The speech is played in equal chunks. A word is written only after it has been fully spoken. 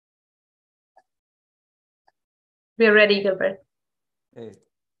We're ready, Gilbert. Hey,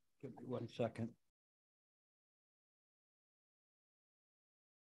 give me 1 second.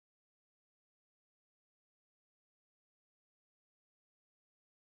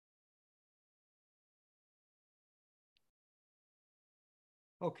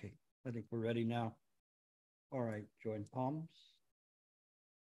 Okay, I think we're ready now. All right, join palms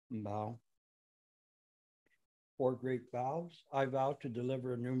and bow. 4 great vows. I vow to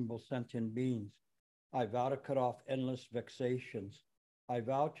deliver innumerable sentient beings. I vow to cut off endless vexations. I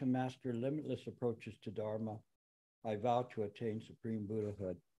vow to master limitless approaches to Dharma. I vow to attain supreme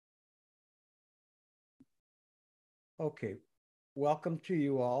Buddhahood. Okay, welcome to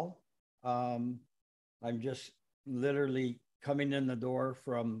you all. I'm just literally coming in the door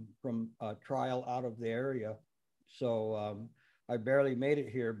from a trial out of the area. So I barely made it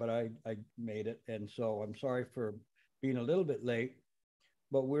here, but I made it. And so I'm sorry for being a little bit late,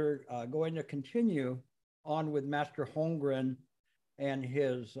 but we're going to continue on with Master Hongren and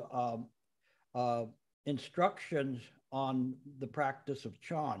his instructions on the practice of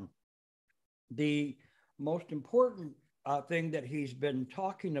Chan. The most important thing that he's been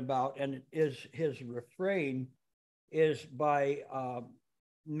talking about, and is his refrain, is by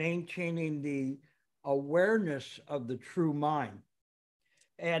maintaining the awareness of the true mind.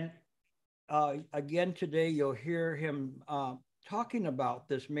 And again, today you'll hear him talking about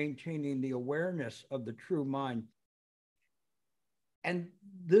this, maintaining the awareness of the true mind. And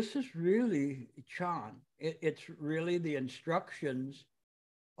this is really Chan. It's really the instructions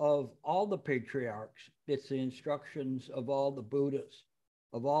of all the patriarchs. It's the instructions of all the Buddhas,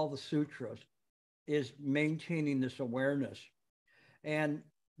 of all the sutras, is maintaining this awareness. And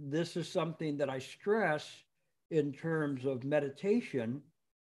this is something that I stress in terms of meditation,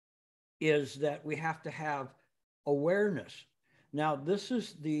 is that we have to have awareness. Now, this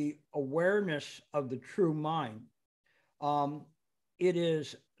is the awareness of the true mind. It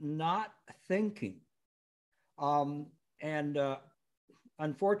is not thinking.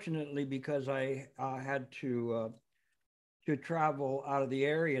 Unfortunately, because I had to travel out of the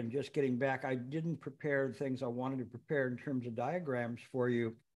area and just getting back, I didn't prepare the things I wanted to prepare in terms of diagrams for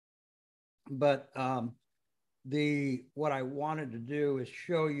you. But what I wanted to do is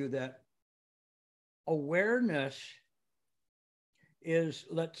show you that awareness is,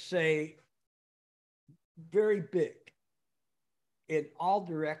 let's say, very big. In all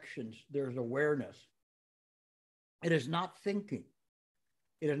directions, there's awareness. It is not thinking.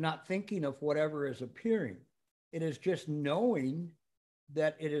 It is not thinking of whatever is appearing. It is just knowing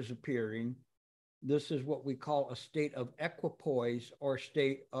that it is appearing. This is what we call a state of equipoise or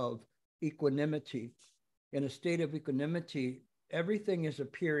state of equanimity. In a state of equanimity, everything is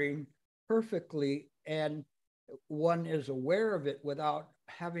appearing perfectly, and one is aware of it without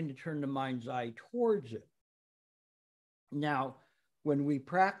having to turn the mind's eye towards it. Now, when we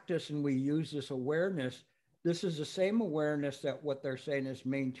practice and we use this awareness, this is the same awareness that what they're saying is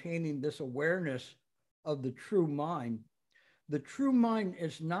maintaining this awareness of the true mind. The true mind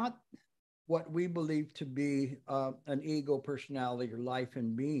is not what we believe to be an ego, personality, or life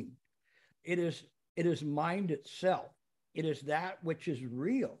and being. It is mind itself. It is that which is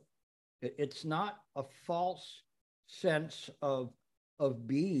real. It's not a false sense of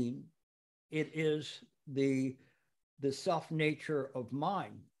being. It is the self-nature of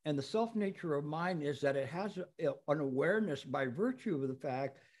mind. And the self-nature of mind is that it has an awareness by virtue of the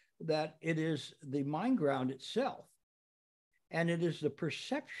fact that it is the mind ground itself. And it is the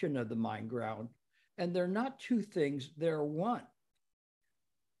perception of the mind ground. And they're not two things, they're one.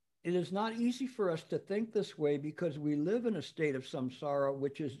 It is not easy for us to think this way because we live in a state of samsara,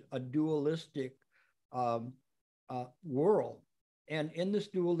 which is a dualistic world. And in this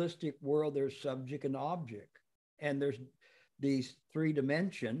dualistic world, there's subject and object. And there's these 3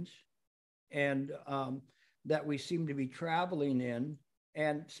 dimensions, and that we seem to be traveling in,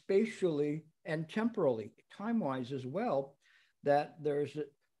 and spatially and temporally, time-wise as well, that there's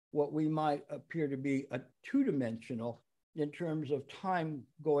what we might appear to be a 2-dimensional in terms of time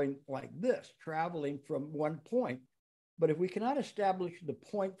going like this, traveling from one point. But if we cannot establish the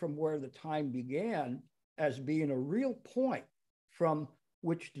point from where the time began as being a real point from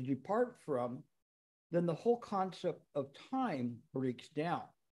which to depart from, then the whole concept of time breaks down.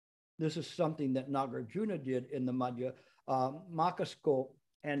 This is something that Nagarjuna did in the Madhya Makasko,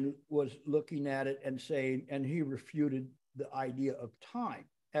 and was looking at it and saying, and he refuted the idea of time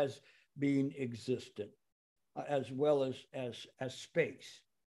as being existent, as well as space.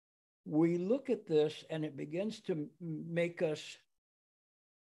 We look at this and it begins to make us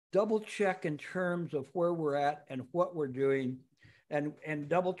double check in terms of where we're at and what we're doing, and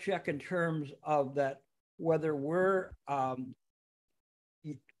double check in terms of that whether we're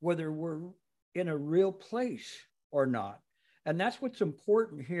whether we're in a real place or not. And that's what's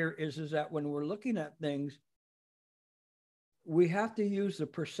important here is that when we're looking at things, we have to use the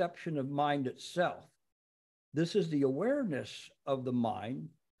perception of mind itself. This is the awareness of the mind,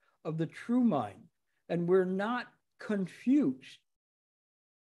 of the true mind. And we're not confused.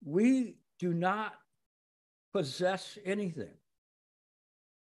 We do not possess anything.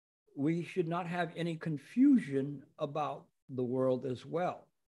 We should not have any confusion about the world as well.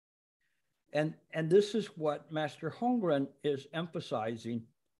 And this is what Master Hongren is emphasizing.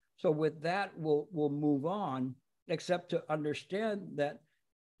 So with that, we'll move on, except to understand that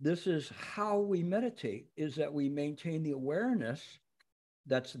this is how we meditate, is that we maintain the awareness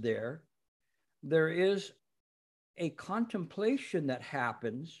that's there. There is a contemplation that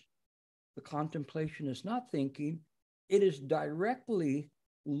happens. The contemplation is not thinking. It is directly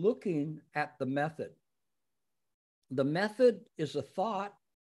looking at the method. The method is a thought,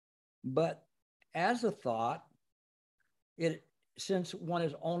 but as a thought, since one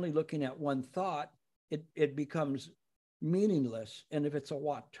is only looking at one thought, it becomes meaningless. And if it's a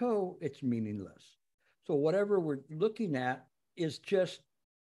Watteau, it's meaningless. So whatever we're looking at is just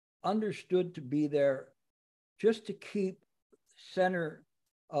understood to be there just to keep center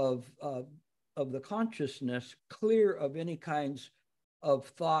of the consciousness clear of any kinds of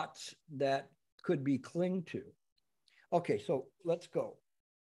thoughts that could be clinged to. Okay, so let's go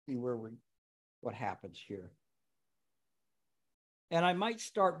see what happens here. And I might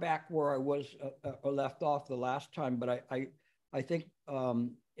start back where I was left off the last time, but I think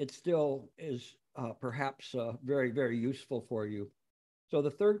it still is perhaps very, very useful for you. So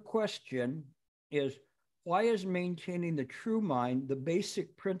the third question is, why is maintaining the true mind the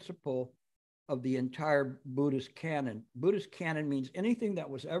basic principle of the entire Buddhist canon? Buddhist canon means anything that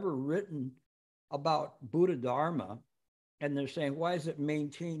was ever written about Buddha Dharma. And they're saying, why is it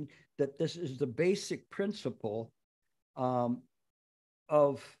maintained that this is the basic principle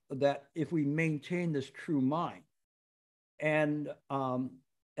of that if we maintain this true mind? And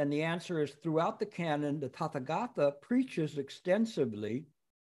the answer is, throughout the canon, the Tathagata preaches extensively.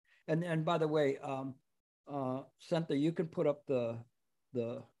 And by the way, Santa, you can put up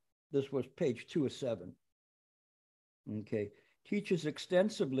this was page 2 of 7. Okay, teaches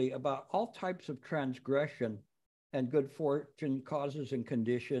extensively about all types of transgression and good fortune, causes and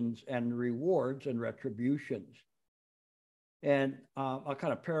conditions, and rewards and retributions. And I'll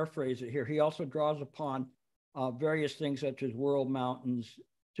kind of paraphrase it here. He also draws upon various things such as world mountains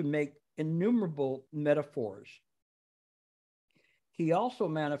to make innumerable metaphors. He also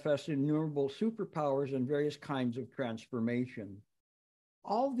manifests innumerable superpowers and various kinds of transformation.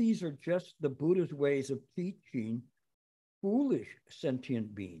 All these are just the Buddha's ways of teaching foolish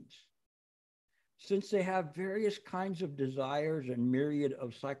sentient beings. Since they have various kinds of desires and myriad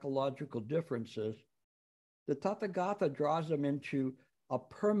of psychological differences, the Tathagata draws them into a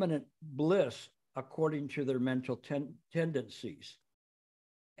permanent bliss according to their mental tendencies.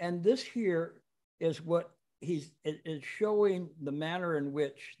 And this here is what is showing the manner in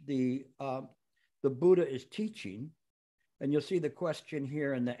which the Buddha is teaching. And you'll see the question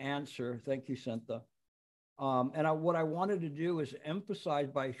here and the answer. Thank you, Santa. What I wanted to do is emphasize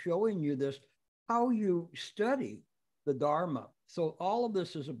by showing you this, how you study the Dharma. So all of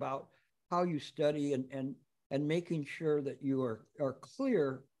this is about how you study and making sure that you are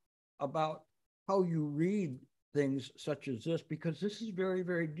clear about how you read things such as this, because this is very,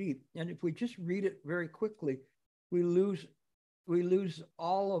 very deep. And if we just read it very quickly, we lose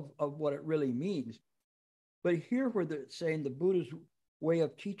all of what it really means. But here where they're saying the Buddha's way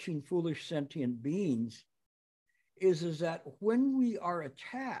of teaching foolish sentient beings is that when we are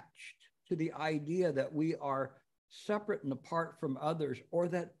attached to the idea that we are separate and apart from others, or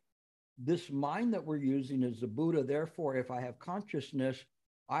that this mind that we're using is the Buddha, therefore, if I have consciousness,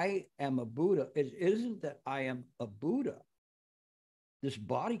 I am a Buddha. It isn't that I am a Buddha. This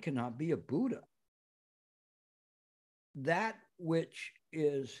body cannot be a Buddha. That which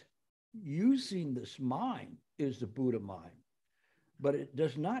is using this mind is the Buddha mind. But it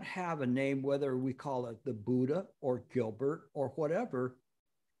does not have a name, whether we call it the Buddha or Gilbert or whatever.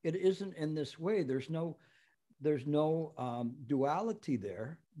 It isn't in this way. There's no duality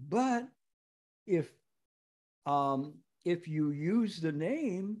there. But if you use the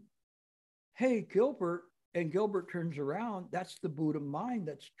name, hey, Gilbert, and Gilbert turns around, that's the Buddha mind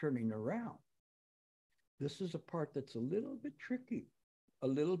that's turning around. This is a part that's a little bit tricky, a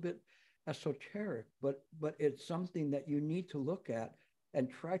little bit esoteric, but it's something that you need to look at and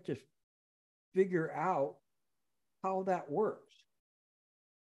try to figure out how that works.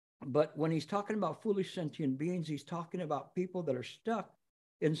 But when he's talking about foolish sentient beings, he's talking about people that are stuck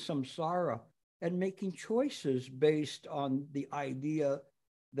in samsara and making choices based on the idea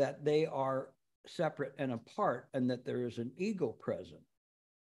that they are separate and apart and that there is an ego present.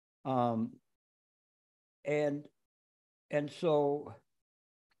 Um, and so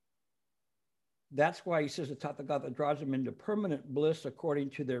that's why he says the Tathagata draws them into permanent bliss according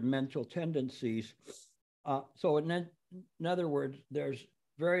to their mental tendencies. So in other words, there's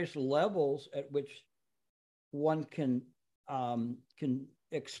various levels at which one can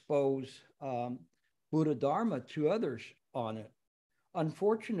expose Buddha Dharma to others on it.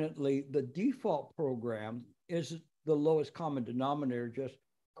 Unfortunately, the default program is the lowest common denominator, just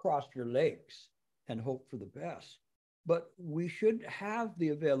cross your legs and hope for the best. But we should have the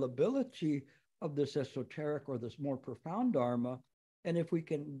availability of this esoteric or this more profound Dharma. And if we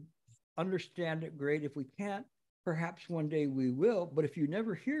can understand it, great. If we can't, perhaps one day we will. But if you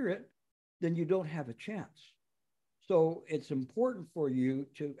never hear it, then you don't have a chance. So it's important for you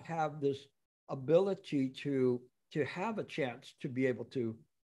to have this ability to have a chance to be able to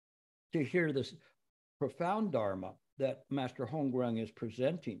hear this profound Dharma that Master Hongren is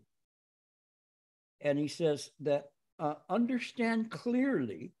presenting. And he says that understand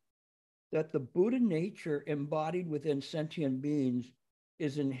clearly that the Buddha nature embodied within sentient beings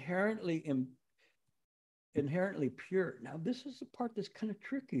is inherently pure. Now, this is the part that's kind of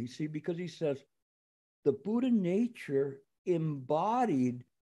tricky, see, because he says the Buddha nature embodied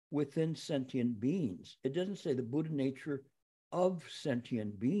within sentient beings. It doesn't say the Buddha nature of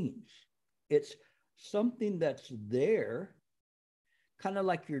sentient beings. It's something that's there, kind of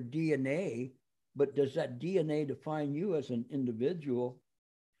like your DNA, but does that DNA define you as an individual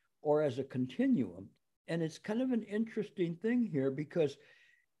or as a continuum? And it's kind of an interesting thing here because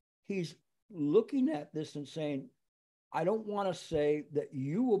he's looking at this and saying, I don't want to say that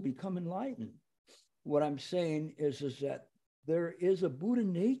you will become enlightened. What I'm saying is that there is a Buddha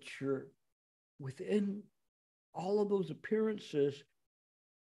nature within all of those appearances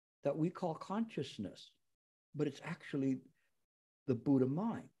that we call consciousness, but it's actually the Buddha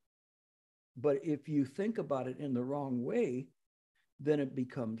mind. But if you think about it in the wrong way, then it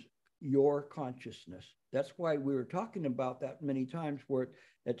becomes your consciousness. That's why we were talking about that many times, where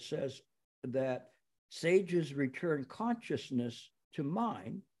it says that sages return consciousness to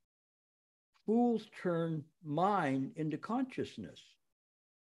mind, fools turn mind into consciousness.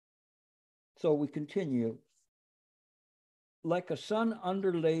 So we continue. Like a sun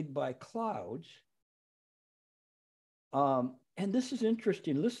underlaid by clouds. And this is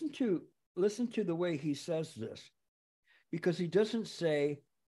interesting. Listen to the way he says this, because he doesn't say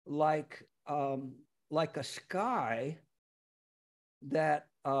like a sky that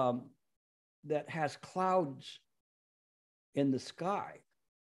has clouds in the sky.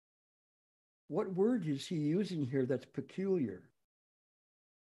 What word is he using here that's peculiar?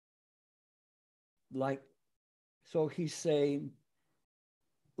 So he's saying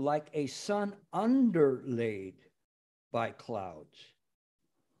like a sun underlaid by clouds.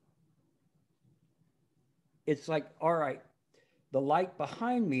 It's like, all right, the light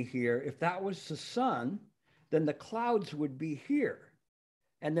behind me here, if that was the sun, then the clouds would be here.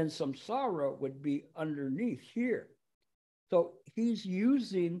 And then samsara would be underneath here. So he's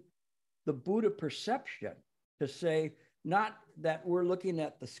using the Buddha perception to say, not that we're looking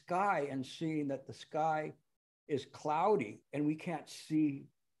at the sky and seeing that the sky is cloudy and we can't see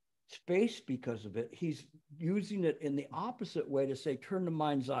space because of it. He's using it in the opposite way to say, turn the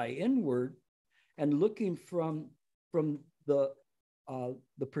mind's eye inward and looking from the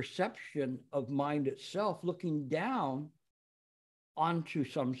perception of mind itself, looking down onto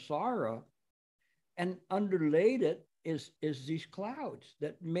samsara, and underlaid it is these clouds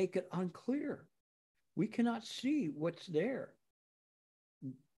that make it unclear. We cannot see what's there.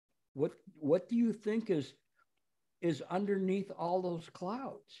 What do you think is underneath all those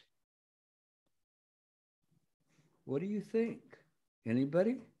clouds? What do you think?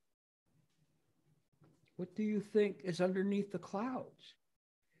 Anybody? What do you think is underneath the clouds?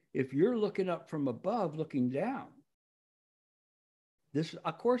 If you're looking up from above, looking down, this,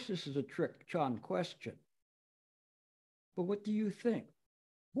 of course, this is a trick Chan question. But what do you think?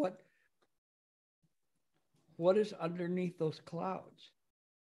 What is underneath those clouds?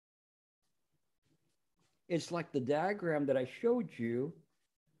 It's like the diagram that I showed you,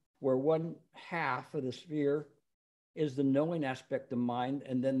 where one half of the sphere is the knowing aspect of mind,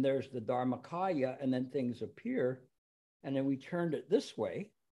 and then there's the Dharmakaya, and then things appear. And then we turned it this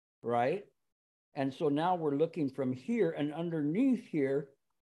way, right? And so now we're looking from here, and underneath here,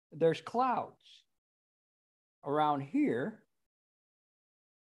 there's clouds. Around here,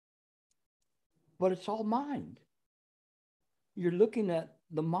 but it's all mind. You're looking at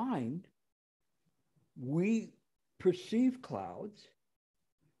the mind. We perceive clouds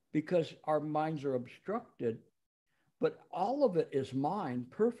because our minds are obstructed, but all of it is mind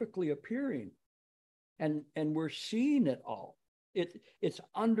perfectly appearing. And we're seeing it all. It's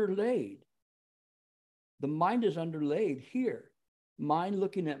underlaid. The mind is underlaid here. Mind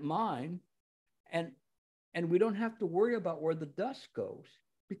looking at mind, and we don't have to worry about where the dust goes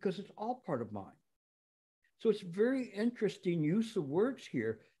because it's all part of mind. So it's very interesting use of words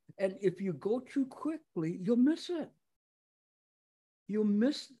here. And if you go too quickly, you'll miss it. You'll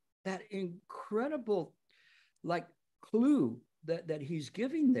miss that incredible like clue that he's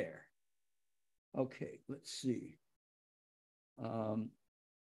giving there. Okay, let's see.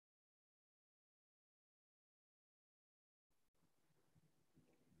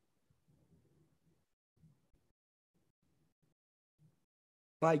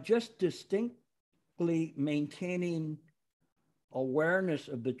 By just distinctly maintaining awareness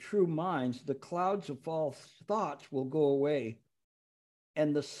of the true minds, the clouds of false thoughts will go away,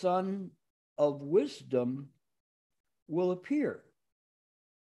 and the sun of wisdom will appear.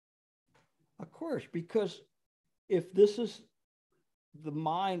 Of course, because if this is the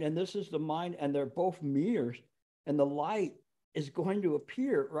mind and this is the mind and they're both mirrors, and the light is going to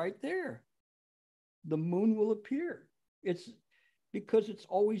appear right there. The moon will appear. It's because it's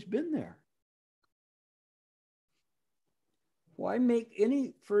always been there. Why make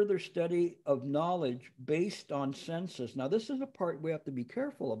any further study of knowledge based on senses? Now, this is a part we have to be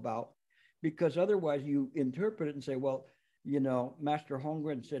careful about, because otherwise you interpret it and say, well, you know, Master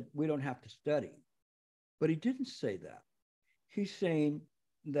Hongren said we don't have to study. But he didn't say that. He's saying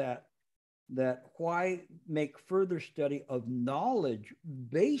that why make further study of knowledge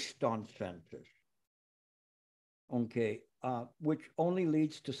based on senses? Okay, which only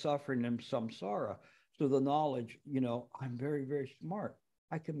leads to suffering and samsara. So the knowledge, you know, I'm very, very smart.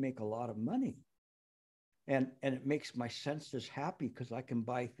 I can make a lot of money. And it makes my senses happy because I can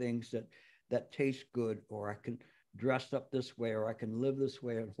buy things that taste good, or I can dress up this way, or I can live this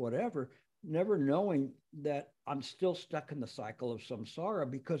way, or whatever, never knowing that I'm still stuck in the cycle of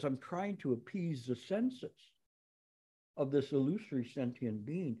samsara because I'm trying to appease the senses of this illusory sentient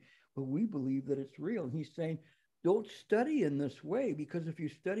being. But we believe that it's real. And he's saying, don't study in this way, because if you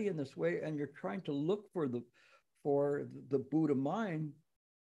study in this way and you're trying to look for the Buddha mind,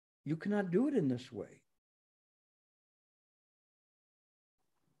 you cannot do it in this way.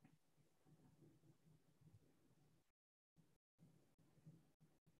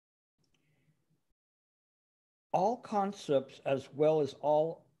 All concepts, as well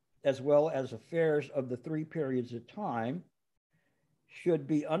as affairs of the three periods of time, should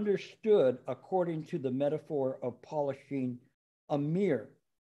be understood according to the metaphor of polishing a mirror.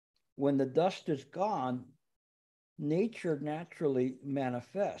 When the dust is gone, nature naturally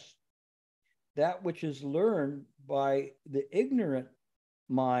manifests. That which is learned by the ignorant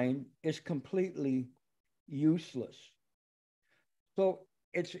mind is completely useless. So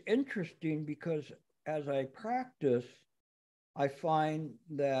it's interesting because as I practice, I find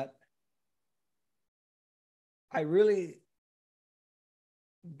that I really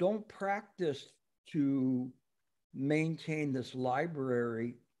don't practice to maintain this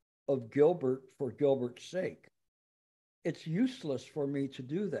library of Gilbert for Gilbert's sake. It's useless for me to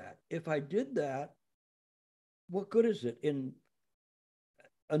do that. If I did that, what good is it? In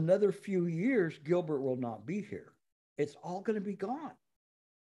another few years, Gilbert will not be here. It's all going to be gone.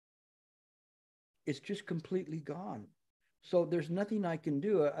 It's just completely gone. So there's nothing I can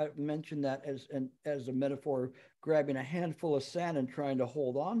do. I mentioned that as a metaphor, grabbing a handful of sand and trying to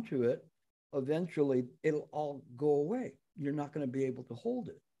hold on to it. Eventually, it'll all go away. You're not going to be able to hold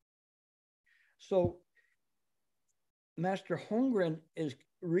it. So Master Hongren is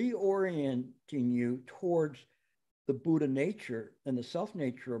reorienting you towards the Buddha nature and the self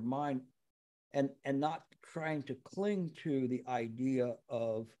nature of mind, and not trying to cling to the idea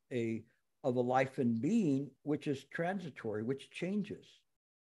of a life and being, which is transitory, which changes.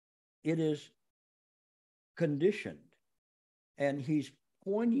 It is conditioned. And he's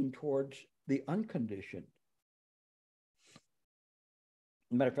pointing towards the unconditioned.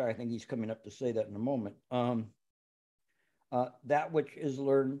 Matter of fact, I think he's coming up to say that in a moment. That which is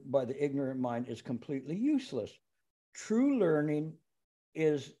learned by the ignorant mind is completely useless. True learning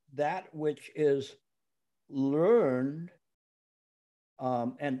is that which is learned.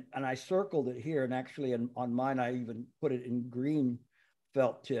 And I circled it here, and actually on mine, I even put it in green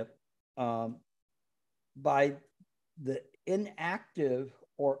felt tip, by the inactive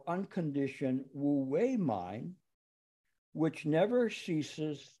or unconditioned Wu Wei mind, which never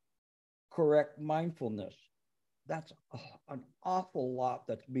ceases correct mindfulness. That's an awful lot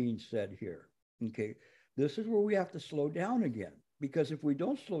that's being said here. Okay. This is where we have to slow down again, because if we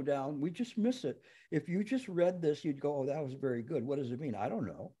don't slow down, we just miss it. If you just read this, you'd go, oh, that was very good. What does it mean? I don't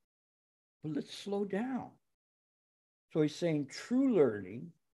know. But let's slow down. So he's saying true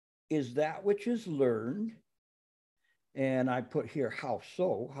learning is that which is learned. And I put here, how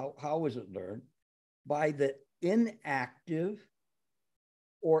so? How is it learned? By the inactive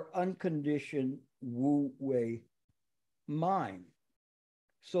or unconditioned Wu Wei mind.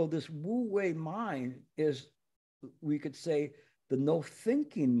 So this Wu Wei mind is, we could say, the no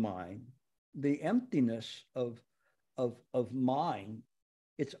thinking mind, the emptiness of mind.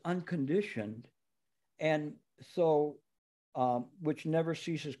 It's unconditioned. And so, which never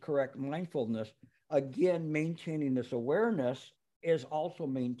ceases correct mindfulness. Again, maintaining this awareness is also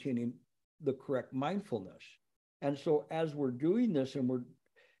maintaining the correct mindfulness. And so as we're doing this, and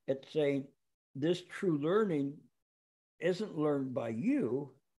it's saying this true learning isn't learned by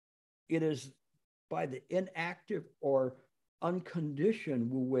you, it is by the inactive or unconditioned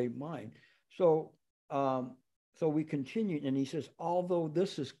Wu Wei mind. So, so we continue, and he says, although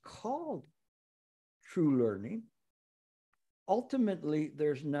this is called true learning, ultimately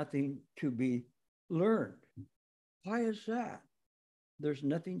there's nothing to be learned. Why is that? There's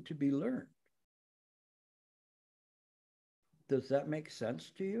nothing to be learned. Does that make sense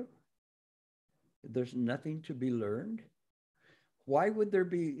to you? There's nothing to be learned. Why would there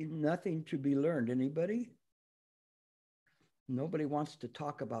be nothing to be learned? Anybody? Nobody wants to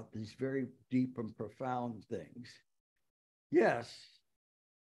talk about these very deep and profound things. Yes.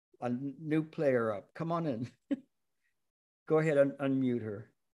 A new player up. Come on in. Go ahead and unmute her.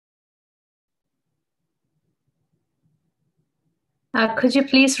 Could you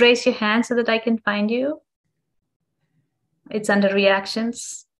please raise your hand so that I can find you? It's under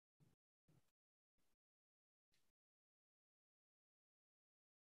reactions.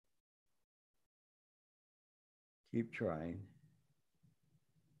 Keep trying.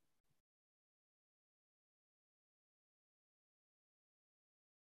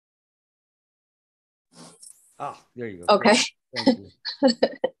 Ah, there you go. Okay. Thank you.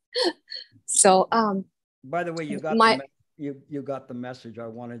 So, by the way, you got you got the message. I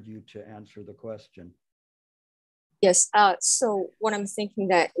wanted you to answer the question. Yes. So what I'm thinking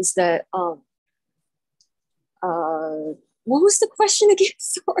that is that what was the question again?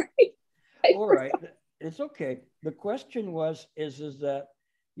 Sorry. All right. It's okay. The question was, is that,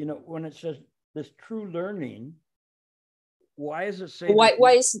 you know, when it says this true learning, why is it saying why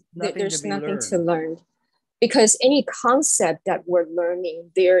is there's nothing to learn? Because any concept that we're learning,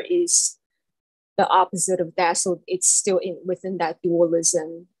 there is the opposite of that. So it's still within that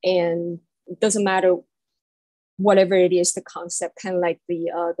dualism, and it doesn't matter whatever it is, the concept, kind of like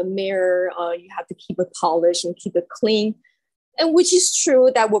the mirror, you have to keep it polished and keep it clean. And which is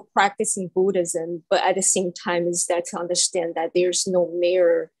true that we're practicing Buddhism, but at the same time is that to understand that there's no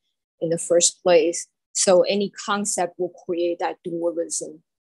mirror in the first place. So any concept will create that dualism.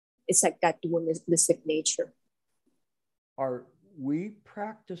 It's like that dualistic nature. Are we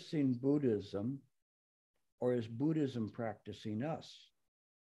practicing Buddhism, or is Buddhism practicing us?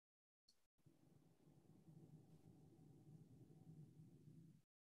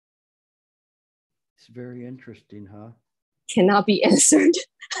 It's very interesting, huh? Cannot be answered.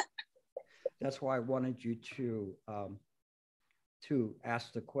 That's why I wanted you to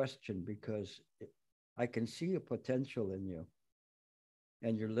ask the question, because I can see a potential in you,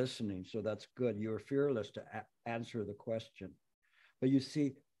 and you're listening. So that's good. You're fearless to answer the question. But you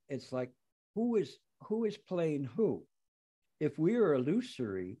see, it's like, who is playing who? If we are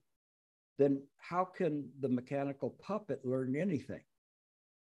illusory, then how can the mechanical puppet learn anything?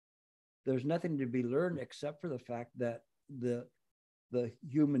 There's nothing to be learned except for the fact that the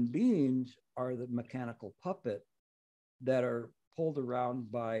human beings are the mechanical puppet that are pulled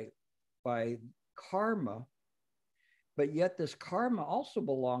around by karma. But yet this karma also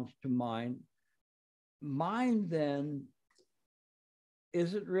belongs to mind. Mind then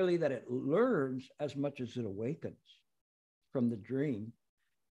isn't really that it learns as much as it awakens from the dream.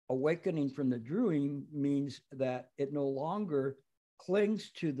 Awakening from the dream means that it no longer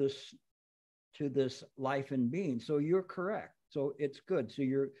clings to this life and being. So you're correct. So it's good. So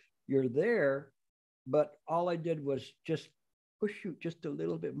you're there, but all I did was just push you just a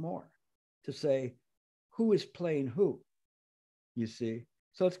little bit more to say, who is playing who? You see?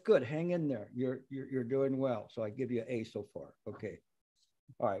 So it's good. Hang in there. You're doing well. So I give you an A so far. Okay.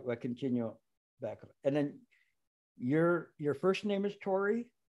 All right. We'll continue back up. And then your first name is Tori?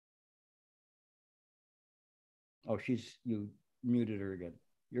 Oh, you muted her again.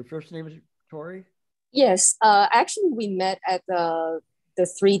 Your first name is Tori? Yes. Actually, we met at the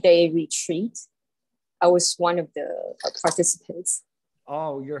 3-day retreat. I was one of the participants.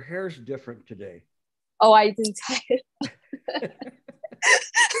 Oh, your hair's different today. Oh, I didn't tie it.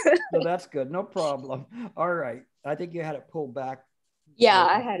 So that's good. No problem. All right. I think you had it pulled back. Yeah,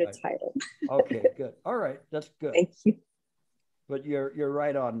 I had it tied up. Okay, good. All right. That's good. Thank you. But you're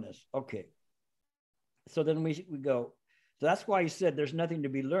right on this. Okay. So then we go. So that's why he said there's nothing to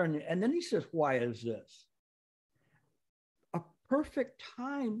be learned. And then he says, why is this? A perfect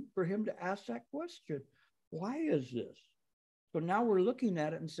time for him to ask that question. Why is this? So now we're looking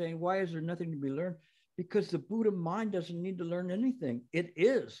at it and saying, why is there nothing to be learned? Because the Buddha mind doesn't need to learn anything. It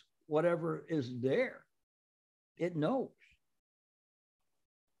is whatever is there. It knows.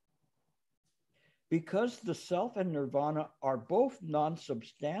 Because the self and nirvana are both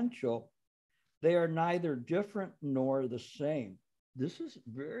non-substantial, they are neither different nor the same. This is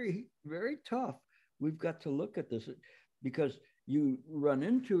very, very tough. We've got to look at this because you run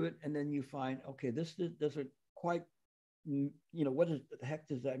into it and then you find, okay, this doesn't quite, what the heck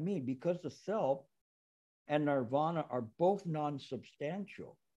does that mean? Because the self and nirvana are both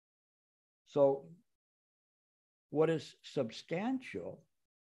non-substantial. So what is substantial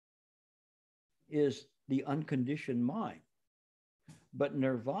is the unconditioned mind. But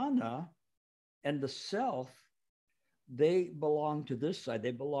nirvana and the self, they belong to this side.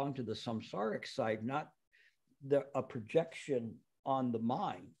 They belong to the samsaric side, not a projection on the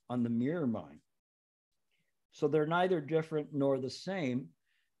mind, on the mirror mind. So they're neither different nor the same.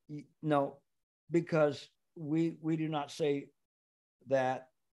 No, because we do not say that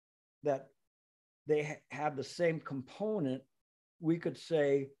they have the same component. We could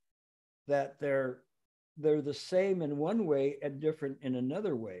say that they're the same in one way and different in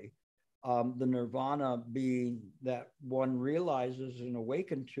another way. The nirvana being that one realizes and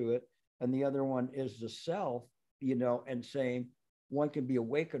awakened to it, and the other one is the self, and saying one can be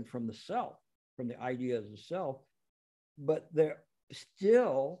awakened from the self, from the idea of the self, but they're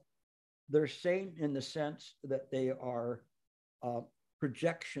same in the sense that they are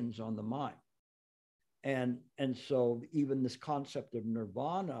projections on the mind. And so even this concept of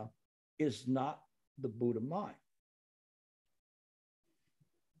nirvana is not the Buddha mind.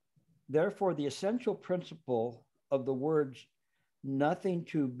 Therefore, the essential principle of the words nothing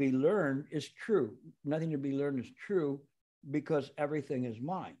to be learned is true. Nothing to be learned is true because everything is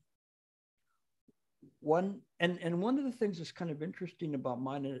mind. One of the things that's kind of interesting about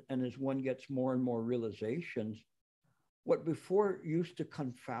mind, and as one gets more and more realizations, what before used to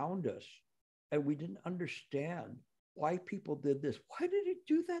confound us, and we didn't understand why people did this. Why did he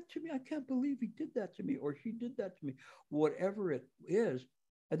do that to me? I can't believe he did that to me, or she did that to me, whatever it is.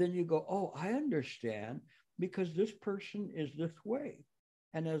 And then you go, oh, I understand, because this person is this way.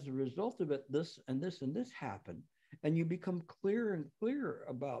 And as a result of it, this and this and this happened. And you become clearer and clearer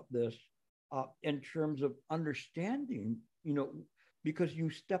about this in terms of understanding, because you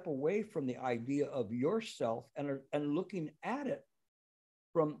step away from the idea of yourself and looking at it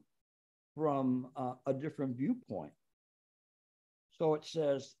from a different viewpoint. So it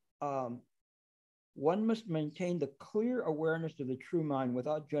says, one must maintain the clear awareness of the true mind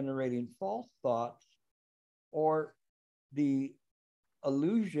without generating false thoughts or the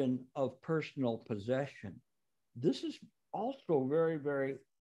illusion of personal possession. This is also very, very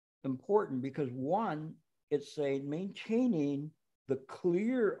important because one, it's saying maintaining the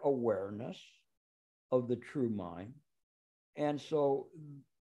clear awareness of the true mind. And so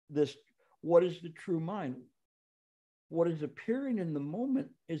what is the true mind? What is appearing in the moment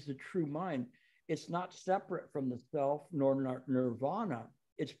is the true mind. It's not separate from the self nor nirvana.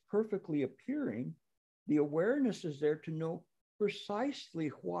 It's perfectly appearing. The awareness is there to know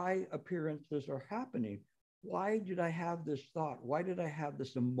precisely why appearances are happening. Why did I have this thought? Why did I have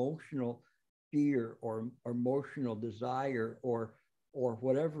this emotional fear or emotional desire or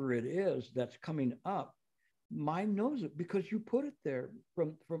whatever it is that's coming up? Mind knows it because you put it there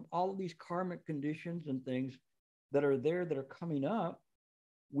from all of these karmic conditions and things that are there that are coming up.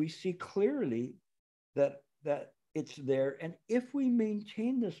 We see clearly that it's there. And if we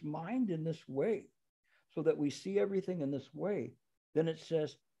maintain this mind in this way, so that we see everything in this way, then it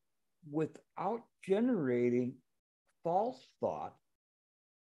says, without generating false thought.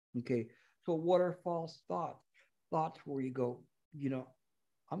 Okay, so what are false thoughts? Thoughts where you go,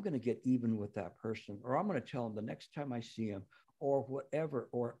 I'm going to get even with that person, or I'm going to tell him the next time I see him, or whatever,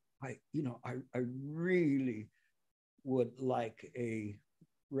 or I really would like a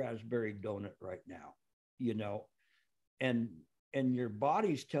raspberry donut right now, and your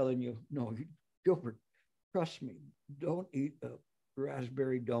body's telling you, no, Gilbert, trust me, don't eat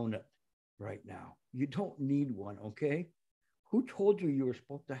raspberry donut right now. You don't need one, okay? Who told you you were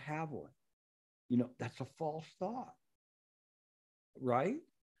supposed to have one? You know, that's a false thought, right?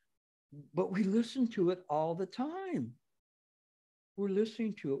 But we listen to it all the time. We're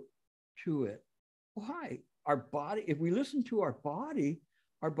listening to it. Why? Our body, if we listen to our body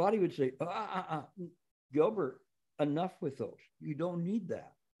would say, Gilbert, enough with those. You don't need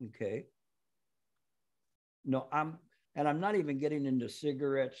that, okay? No, I'm not even getting into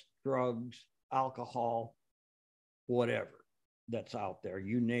cigarettes, drugs, alcohol, whatever that's out there.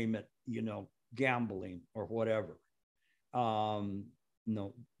 You name it, you know, gambling or whatever.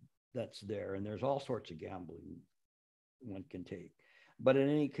 No, that's there. And there's all sorts of gambling one can take. But in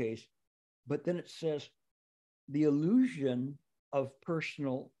any case, but then it says the illusion of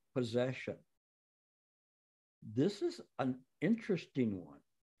personal possession. This is an interesting one,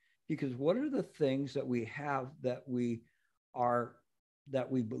 because what are the things that we have that we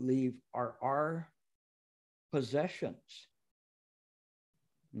believe are our possessions?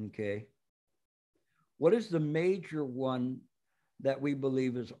 Okay. What is the major one that we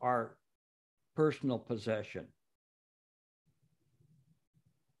believe is our personal possession?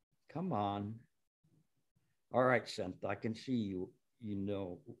 Come on. All right, Sent, I can see you. You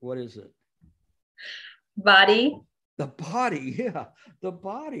know, what is it? Body. The body, yeah, the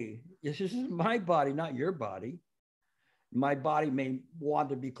body. This is my body, not your body. My body may want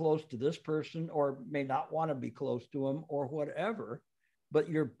to be close to this person or may not want to be close to him or whatever, but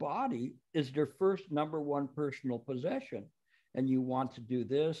your body is your first number one personal possession. And you want to do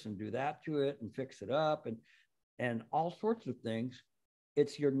this and do that to it and fix it up and all sorts of things.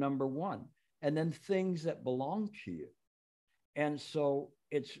 It's your number one. And then things that belong to you. And so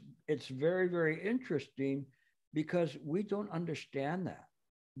it's very, very interesting because we don't understand that.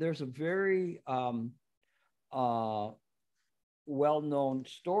 There's a very well-known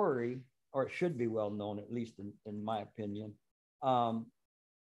story, or it should be well-known, at least in my opinion,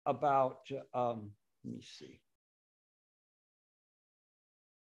 about, let me see.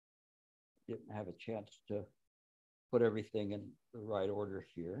 Didn't have a chance to put everything in the right order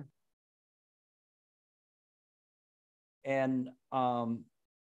here. And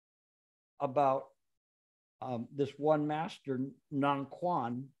about this one master, Nan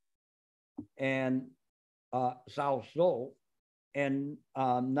Quan, and Zhao Zhou, and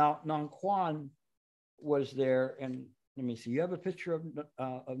now Nan Quan was there. And let me see, you have a picture of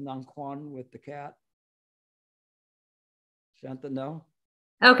Nan Quan with the cat? Shanta, no?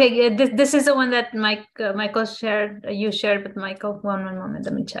 Okay, yeah, this is the one that Michael shared. You shared with Michael. One moment,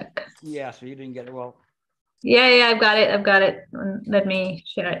 let me check. Yeah, so you didn't get it. Well, yeah, I've got it. Let me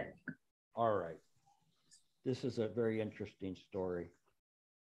share it. All right. This is a very interesting story.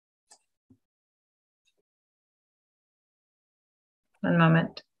 One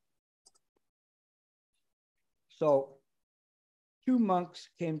moment. So 2 monks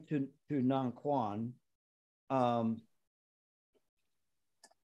came to Nan Quan.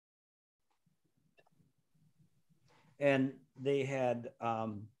 And they had,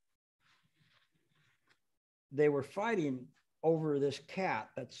 they were fighting over this cat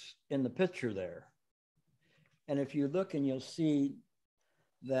that's in the picture there. And if you look and you'll see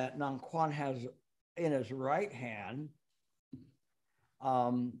that Nan Quan has in his right hand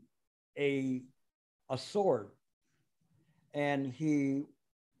a sword, and he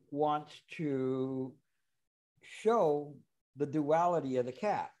wants to show the duality of the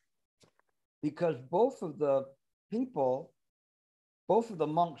cat, because both of the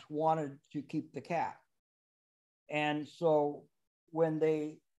monks wanted to keep the cat. And so when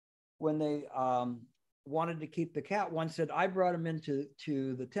they wanted to keep the cat, one said, I brought him into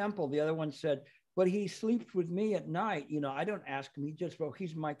the temple. The other one said, but he sleeps with me at night. You know, I don't ask him. He just, well,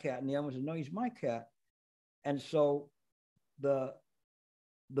 he's my cat. And the other one said, no, he's my cat. And so the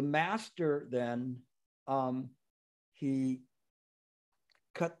master then, he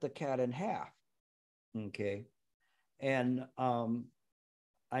cut the cat in half. Okay. And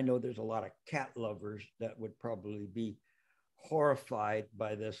I know there's a lot of cat lovers that would probably be horrified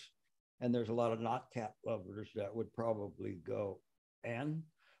by this. And there's a lot of not cat lovers that would probably go,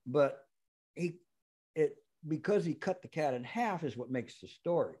 but because he cut the cat in half is what makes the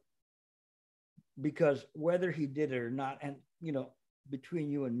story. Because whether he did it or not, and you know, between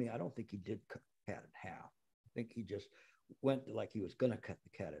you and me, I don't think he did cut the cat in half. I think he just went like he was going to cut the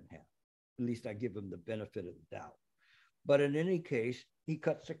cat in half. At least I give him the benefit of the doubt. But in any case, he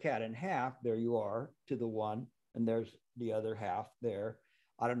cuts the cat in half. There you are to the one, and there's the other half there.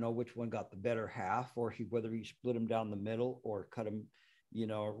 I don't know which one got the better half, or whether he split him down the middle or cut him, you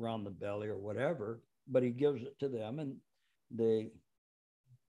know, around the belly or whatever. But he gives it to them, and they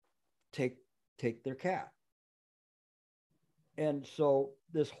take their cat. And so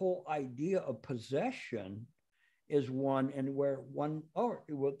this whole idea of possession is one, and where one, oh,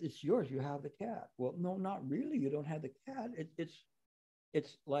 well, it's yours, you have the cat. Well, no, not really, you don't have the cat.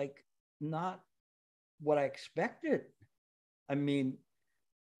 It's like not what I expected. I mean,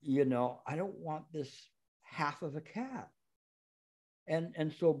 I don't want this half of a cat.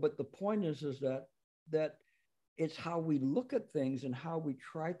 And so, but the point is that it's how we look at things and how we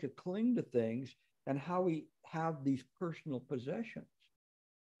try to cling to things and how we have these personal possessions.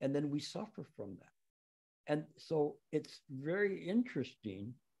 And then we suffer from that. And so it's very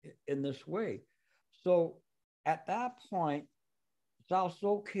interesting in this way. So at that point, Zhao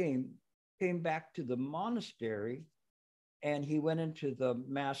Zhou came back to the monastery, and he went into the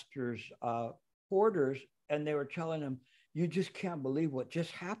master's quarters, and they were telling him, you just can't believe what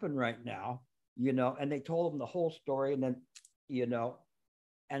just happened right now, and they told him the whole story. And then,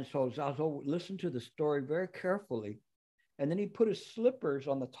 and so Zhao Zhou listened to the story very carefully. And then he put his slippers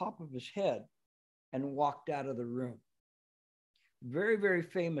on the top of his head and walked out of the room. Very, very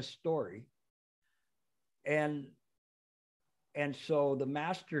famous story. And so the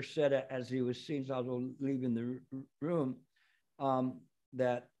master said, as he was seeing Zhao Zhou leaving the room,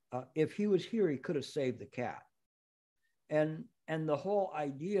 that if he was here, he could have saved the cat. And the whole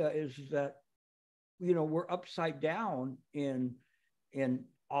idea is that, we're upside down in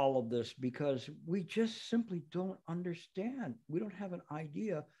all of this because we just simply don't understand. We don't have an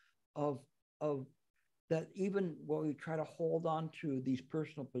idea of that. Even when we try to hold on to these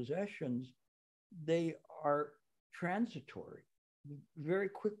personal possessions, they are transitory, very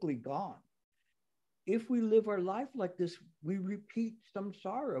quickly gone. If we live our life like this, we repeat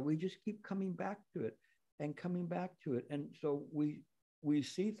samsara. We just keep coming back to it and coming back to it. And so we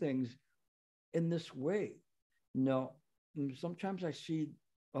see things in this way. Sometimes I see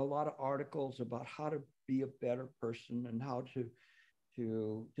a lot of articles about how to be a better person and how to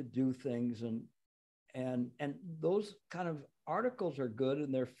do things, and those kind of articles are good,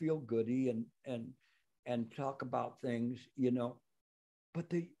 and they're feel goody and talk about things, but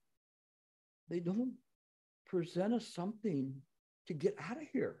they don't present us something to get out of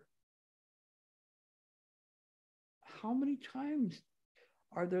here. How many times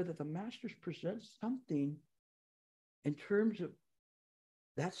are there that the masters present something in terms of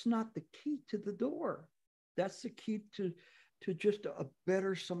that's not the key to the door? That's the key to just a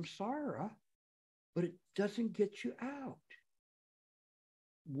better samsara, but it doesn't get you out.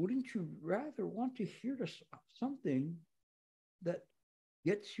 Wouldn't you rather want to hear something that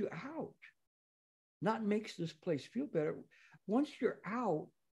gets you out, not makes this place feel better? Once you're out,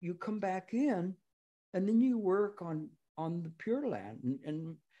 you come back in, and then you work on the Pure Land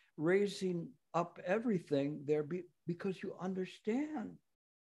and raising up everything there because you understand.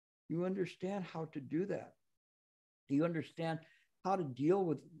 You understand how to do that. You understand how to deal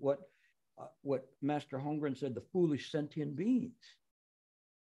with what Master Hongren said, the foolish sentient beings.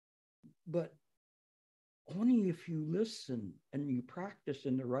 But only if you listen and you practice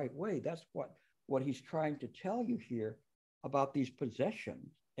in the right way. That's what he's trying to tell you here about these possessions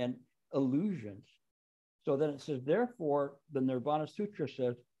and illusions. So then it says, therefore, the Nirvana Sutra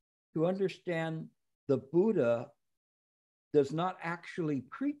says, to understand the Buddha does not actually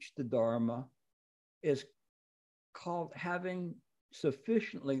preach the Dharma is called having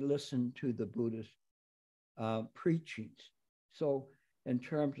sufficiently listened to the Buddha's preachings. So in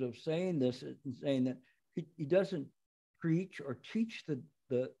terms of saying this, saying that he doesn't preach or teach the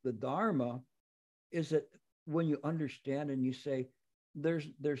Dharma, is that when you understand and you say,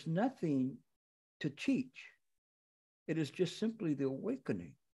 there's nothing to teach. It is just simply the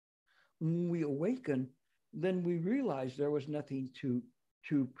awakening. When we awaken, then we realize there was nothing to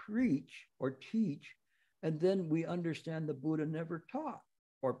preach or teach. And then we understand the Buddha never taught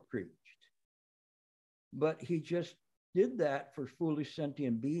or preached. But he just did that for foolish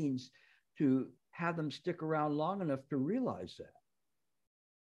sentient beings to have them stick around long enough to realize that.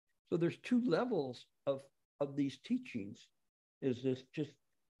 So there's two levels of these teachings. Is this just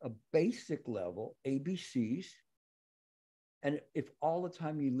a basic level, ABCs? And if all the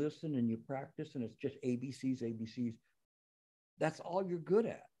time you listen and you practice and it's just ABCs, that's all you're good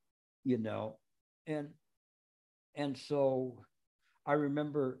at, And so I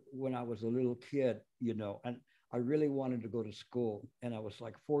remember when I was a little kid, and I really wanted to go to school, and I was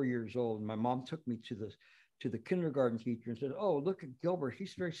like 4 years old. And my mom took me to the kindergarten teacher and said, "Oh, look at Gilbert.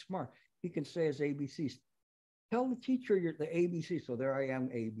 He's very smart. He can say his ABCs. Tell the teacher you're the ABC." So there I am,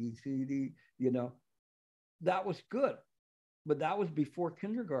 A, B, C, D, That was good. But that was before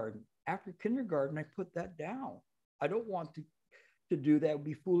kindergarten. After kindergarten, I put that down. I don't want to do that would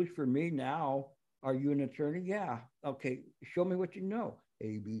be foolish for me now. Are you an attorney? Yeah. Okay. Show me what you know.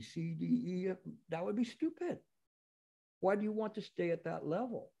 A, B, C, D, E, F. That would be stupid. Why do you want to stay at that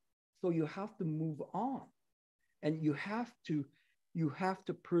level? So you have to move on. And you have to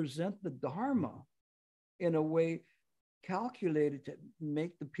present the Dharma in a way calculated to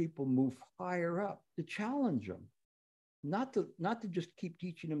make the people move higher up, to challenge them. Not to just keep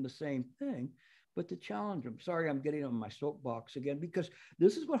teaching them the same thing, but to challenge them. Sorry, I'm getting on my soapbox again, because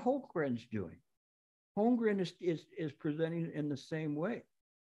this is what Hongren's doing. Hongren is presenting in the same way.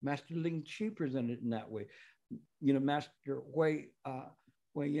 Master Ling Chi presented in that way. You know, Master Hui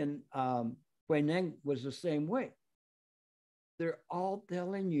Neng was the same way. They're all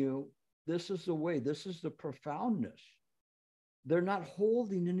telling you this is the way, this is the profoundness. They're not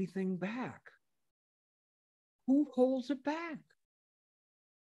holding anything back. Who holds it back?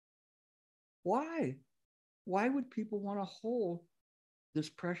 Why? Why would people want to hold this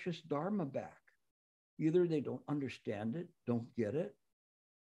precious Dharma back? Either they don't understand it, don't get it,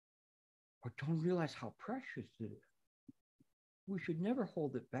 or don't realize how precious it is. We should never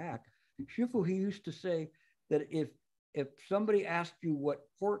hold it back. Shifu, he used to say that if somebody asked you what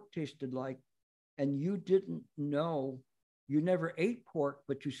pork tasted like and you didn't know, you never ate pork,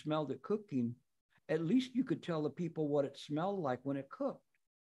 but you smelled it cooking, at least you could tell the people what it smelled like when it cooked.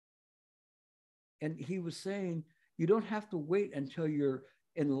 And he was saying, you don't have to wait until you're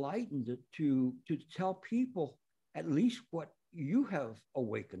enlightened to tell people at least what you have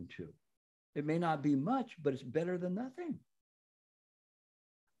awakened to. It may not be much, but it's better than nothing.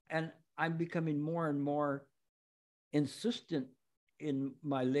 And I'm becoming more and more insistent in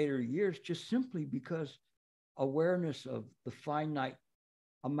my later years, just simply because awareness of the finite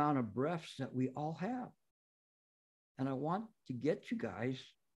amount of breaths that we all have. And I want to get you guys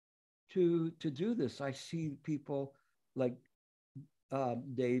to do this. I see people like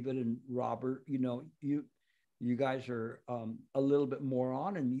David and Robert, you know, you guys are a little bit more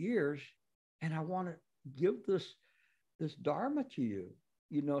on in years, and I want to give this Dharma to you,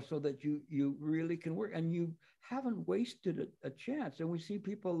 you know, so that you really can work, and you haven't wasted a chance. And we see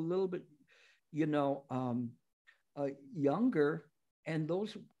people a little bit, you know, younger, and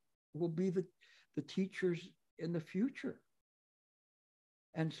those will be the teachers in the future.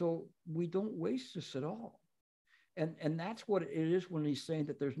 And so we don't waste this at all. And that's what it is when he's saying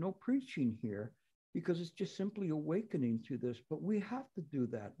that there's no preaching here, because it's just simply awakening to this. But we have to do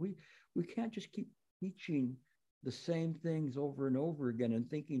that. We can't just keep teaching the same things over and over again and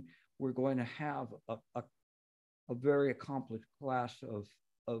thinking we're going to have a very accomplished class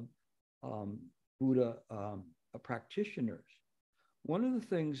of Buddha practitioners. One of the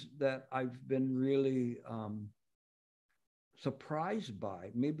things that I've been really surprised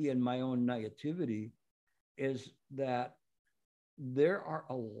by, maybe in my own naivety, is that there are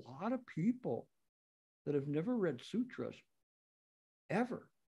a lot of people that have never read sutras ever.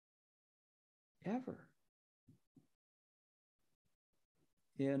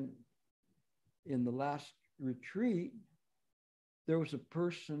 In the last retreat, there was a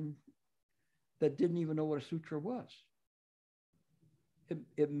person that didn't even know what a sutra was.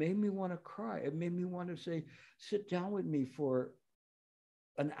 It made me want to cry. It made me want to say, sit down with me for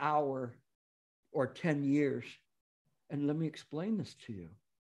an hour or 10 years and let me explain this to you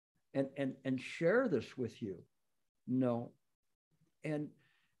and share this with you. No. And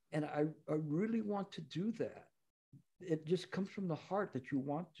I really want to do that. It just comes from the heart that you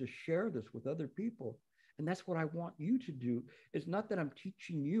want to share this with other people. And that's what I want you to do. It's not that I'm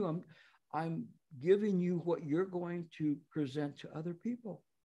teaching you. I'm giving you what you're going to present to other people.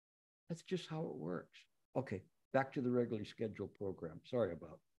 That's just how it works. Okay, back to the regularly scheduled program. Sorry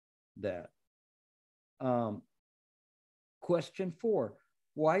about that. Question 4,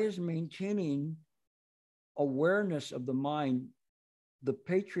 why is maintaining awareness of the mind the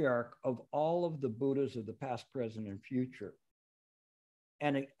patriarch of all of the Buddhas of the past, present, and future?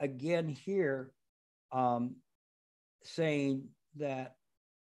 And again here, saying that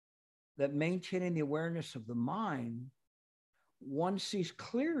maintaining the awareness of the mind, one sees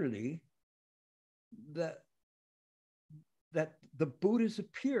clearly that the Buddhas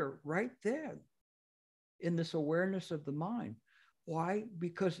appear right there in this awareness of the mind. Why?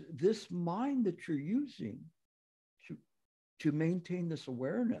 Because this mind that you're using to maintain this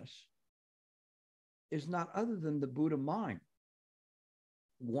awareness is not other than the Buddha mind.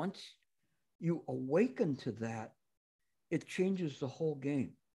 Once you awaken to that, it changes the whole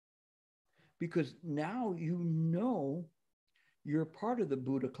game. Because now you know you're part of the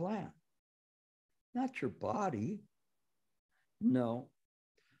Buddha clan, not your body. No.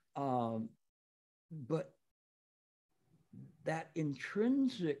 But that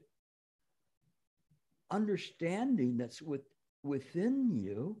intrinsic understanding that's within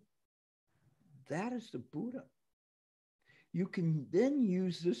you, that is the Buddha. You can then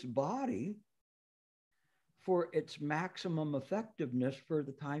use this body for its maximum effectiveness for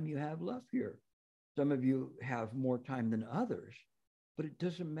the time you have left here. Some of you have more time than others, but it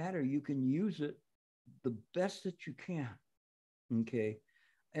doesn't matter. You can use it the best that you can. Okay.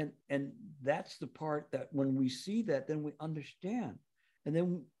 And that's the part that when we see that, then we understand.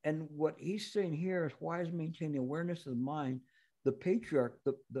 And what he's saying here is, why is maintaining awareness of the mind? The patriarch,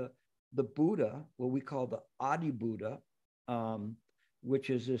 the Buddha, what we call the Adi Buddha, which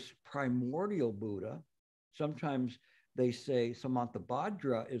is this primordial Buddha. Sometimes they say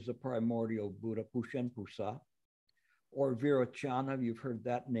Samantabhadra is the primordial Buddha, Pushen Pusa, or Virachana. You've heard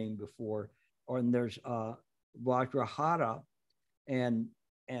that name before. And there's Vajrahara, and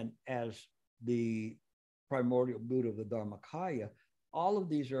as the primordial Buddha of the Dharmakaya. All of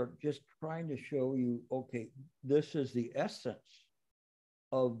these are just trying to show you, okay, this is the essence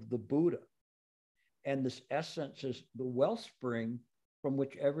of the Buddha. And this essence is the wellspring from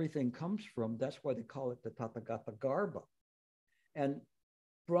which everything comes from. That's why they call it the Tathagata Garbha. And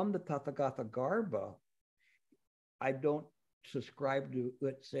from the Tathagata Garbha, I don't subscribe to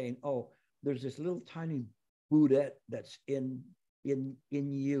it saying, oh, there's this little tiny Buddha that's in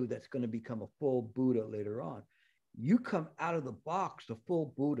you that's going to become a full Buddha later on. You come out of the box a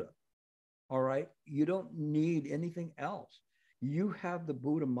full Buddha. All right. You don't need anything else. You have the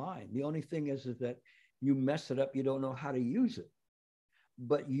Buddha mind. The only thing is that you mess it up. You don't know how to use it.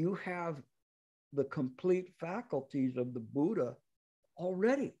 But you have the complete faculties of the Buddha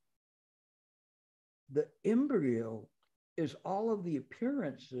already. The embryo is all of the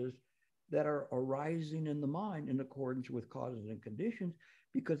appearances that are arising in the mind in accordance with causes and conditions,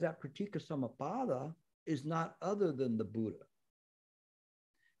 because that pratika samappada is not other than the Buddha.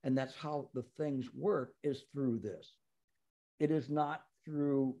 And that's how the things work, is through this. It is not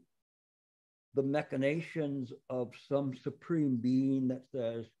through the machinations of some supreme being that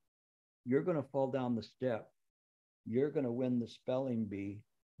says, you're going to fall down the step, you're going to win the spelling bee,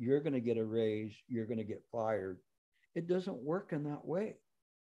 you're going to get a raise, you're going to get fired. It doesn't work in that way.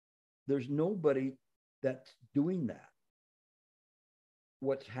 There's nobody that's doing that.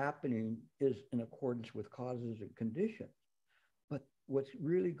 What's happening is in accordance with causes and conditions. But what's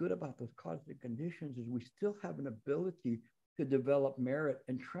really good about those causes and conditions is we still have an ability to develop merit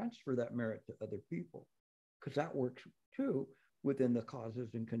and transfer that merit to other people, because that works too within the causes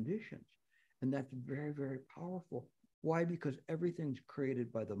and conditions. And that's very, very powerful. Why? Because everything's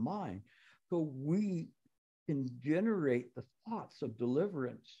created by the mind. So we can generate the thoughts of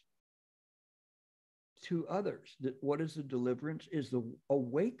deliverance to others. What is the deliverance? Is the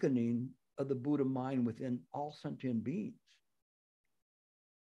awakening of the Buddha mind within all sentient beings.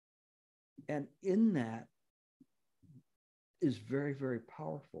 And in that is very, very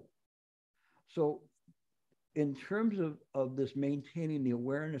powerful. So in terms of this maintaining the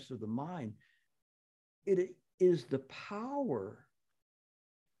awareness of the mind, it is the power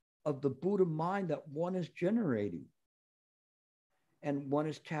of the Buddha mind that one is generating and one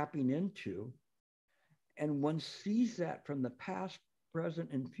is tapping into. And one sees that from the past,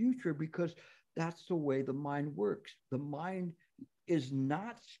 present, and future, because that's the way the mind works. The mind is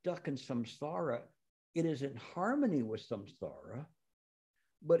not stuck in samsara. It is in harmony with samsara,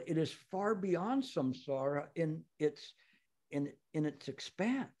 but it is far beyond samsara in its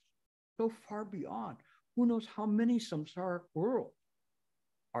expanse, so far beyond. Who knows how many samsaric worlds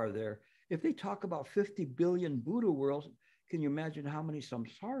are there? If they talk about 50 billion Buddha worlds, can you imagine how many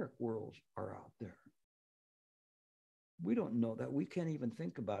samsaric worlds are out there? We don't know that. We can't even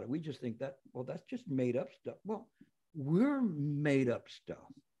think about it. We just think that, well, that's just made up stuff. Well, we're made up stuff.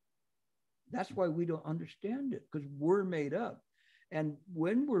 That's why we don't understand it, because we're made up. And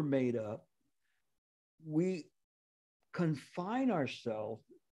when we're made up, we confine ourselves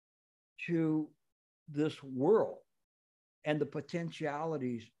to this world and the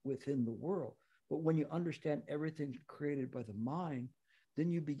potentialities within the world. But when you understand everything's created by the mind,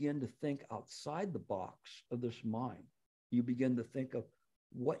 then you begin to think outside the box of this mind. You begin to think of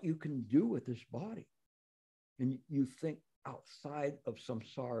what you can do with this body. And you think outside of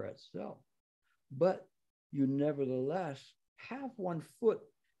samsara itself. But you nevertheless have one foot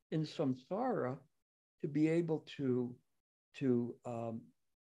in samsara to be able to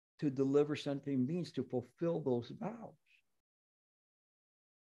deliver sentient beings, to fulfill those vows.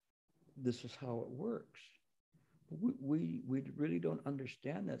 This is how it works. We really don't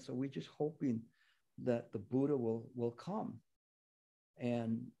understand that. So we're just hoping that the Buddha will come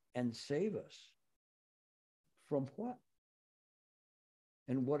and save us from what?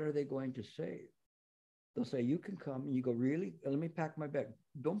 And what are they going to say? They'll say, you can come. And you go, really? Let me pack my bag.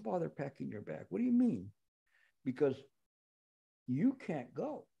 Don't bother packing your bag. What do you mean? Because you can't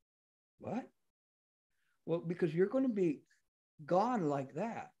go. What? Well, because you're going to be gone like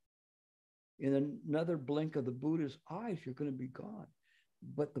that. In another blink of the Buddha's eyes, you're going to be gone.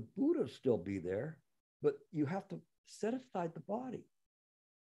 But the Buddha will still be there, but you have to set aside the body.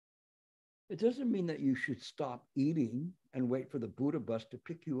 It doesn't mean that you should stop eating and wait for the Buddha bus to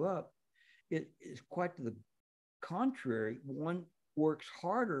pick you up. It is quite to the contrary. One works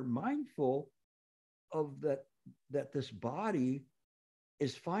harder, mindful of that this body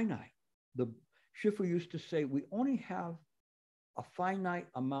is finite. The Shifu used to say, we only have a finite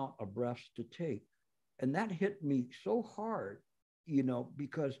amount of breaths to take. And that hit me so hard,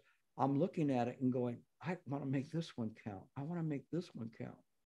 because I'm looking at it and going, I want to make this one count. I want to make this one count.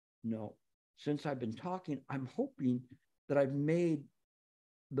 No, since I've been talking, I'm hoping that I've made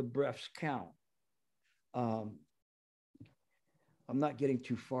the breaths count. I'm not getting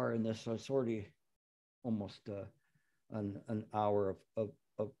too far in this. So it's already almost an hour of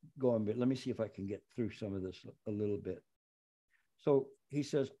going, but let me see if I can get through some of this a little bit. So he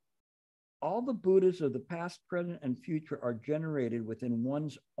says, all the Buddhas of the past, present, and future are generated within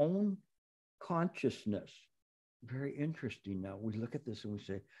one's own consciousness. Very interesting. Now we look at this and we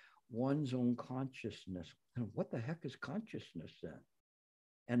say, one's own consciousness. And what the heck is consciousness then?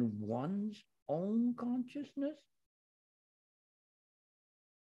 And one's own consciousness?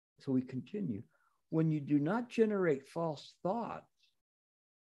 So we continue. When you do not generate false thoughts,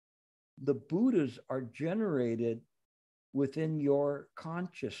 the Buddhas are generated within your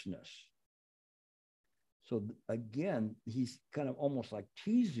consciousness. So again, he's kind of almost like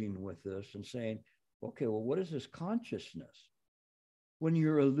teasing with this and saying, okay, well, what is this consciousness? When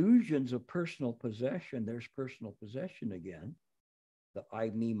your illusions of personal possession, there's personal possession again, the I,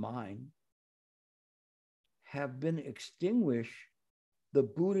 me, mine, have been extinguished, the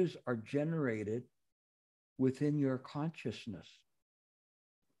Buddhas are generated within your consciousness.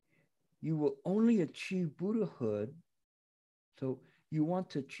 You will only achieve Buddhahood. So you want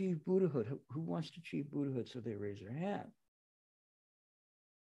to achieve Buddhahood. Who wants to achieve Buddhahood? So they raise their hand.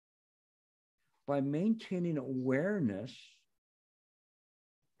 By maintaining awareness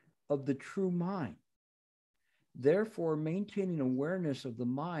of the true mind. Therefore, maintaining awareness of the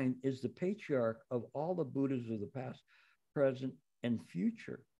mind is the patriarch of all the Buddhas of the past, present, and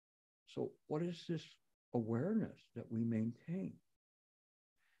future. So what is this awareness that we maintain?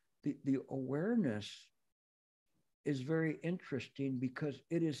 The awareness is very interesting because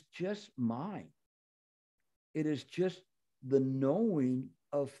it is just mind. It is just the knowing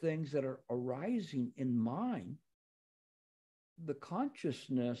of things that are arising in mind. The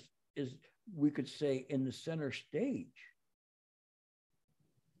consciousness is, we could say, in the center stage.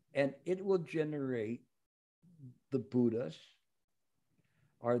 And it will generate the Buddhas.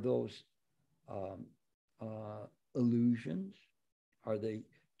 Are those illusions? Are they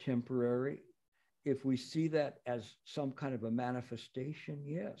temporary? If we see that as some kind of a manifestation,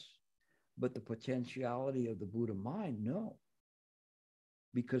 yes. But the potentiality of the Buddha mind, no.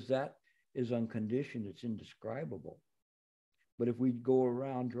 Because that is unconditioned, it's indescribable. But if we go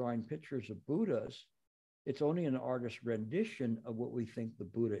around drawing pictures of Buddhas, it's only an artist's rendition of what we think the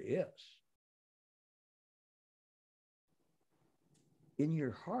Buddha is. In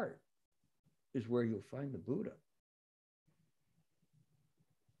your heart is where you'll find the Buddha.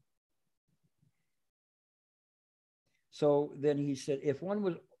 So then he said, if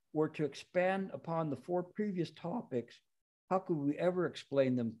one were to expand upon the 4 previous topics, how could we ever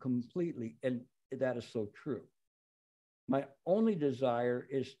explain them completely? And that is so true. My only desire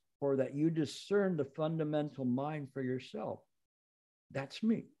is for that you discern the fundamental mind for yourself. That's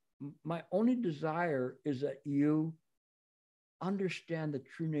me. My only desire is that you understand the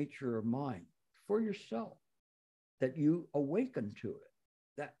true nature of mind for yourself, that you awaken to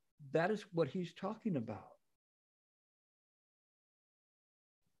it. That is what he's talking about.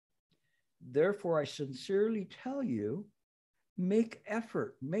 Therefore, I sincerely tell you, make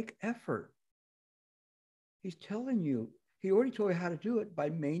effort, make effort. He's telling you, he already told you how to do it by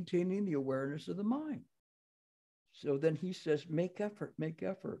maintaining the awareness of the mind. So then he says, make effort, make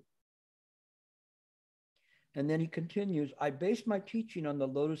effort. And then he continues, I base my teaching on the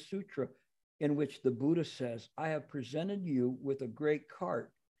Lotus Sutra, in which the Buddha says, I have presented you with a great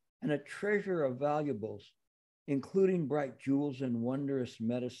cart and a treasure of valuables, including bright jewels and wondrous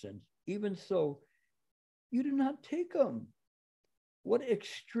medicines. Even so, you do not take them. What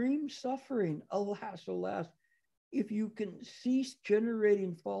extreme suffering, alas, alas, if you can cease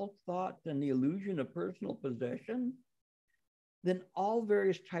generating false thoughts and the illusion of personal possession, then all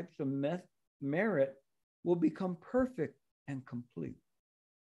various types of merit will become perfect and complete.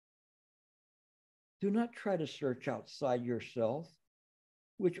 Do not try to search outside yourself,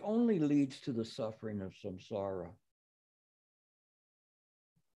 which only leads to the suffering of samsara.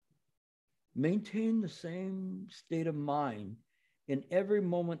 Maintain the same state of mind in every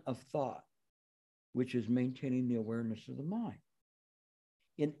moment of thought, which is maintaining the awareness of the mind.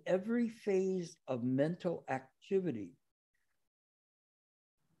 In every phase of mental activity,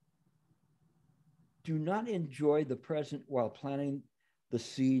 do not enjoy the present while planting the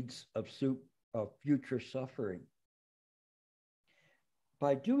seeds of future suffering.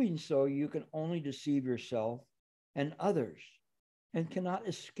 By doing so, you can only deceive yourself and others and cannot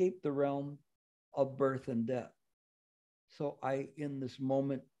escape the realm of birth and death. So I, in this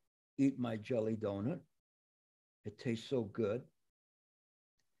moment, eat my jelly donut. It tastes so good.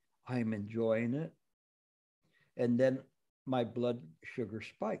 I am enjoying it. And then my blood sugar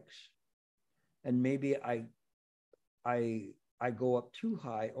spikes. And maybe I go up too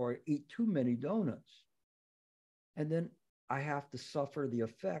high or eat too many donuts. And then I have to suffer the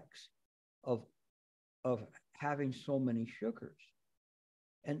effects of having so many sugars.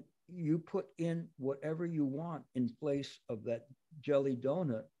 And you put in whatever you want in place of that jelly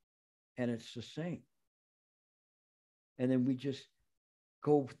donut, and it's the same. And then we just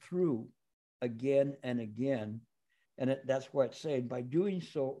go through again and again. And that's why it's saying, by doing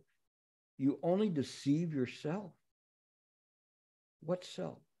so, you only deceive yourself. What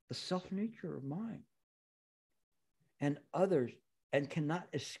self? The self-nature of mind. And others, and cannot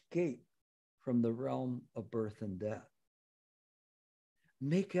escape from the realm of birth and death.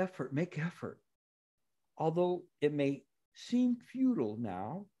 Make effort, make effort. Although it may seem futile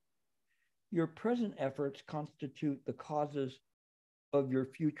now, your present efforts constitute the causes of your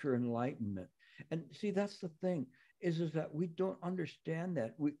future enlightenment. And see, that's the thing, is that we don't understand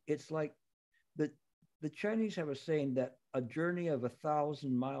that. It's like the Chinese have a saying that a journey of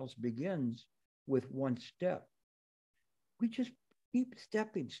 1,000 miles begins with one step. We just keep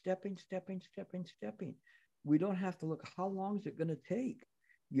stepping. We don't have to look, how long is it going to take?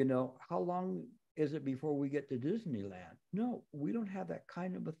 You know, how long is it before we get to Disneyland? No, we don't have that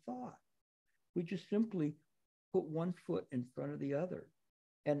kind of a thought. We just simply put one foot in front of the other.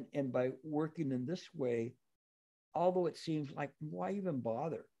 And by working in this way, although it seems like, why even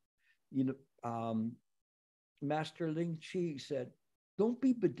bother? You know, Master Ling Chi said, don't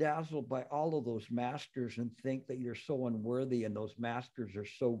be bedazzled by all of those masters and think that you're so unworthy and those masters are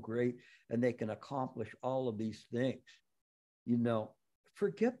so great and they can accomplish all of these things. You know,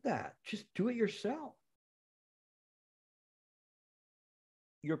 forget that. Just do it yourself.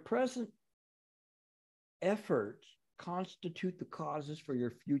 Your present efforts constitute the causes for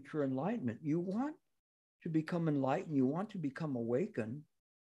your future enlightenment. You want to become enlightened, you want to become awakened,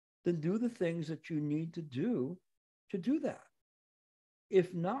 then do the things that you need to do that.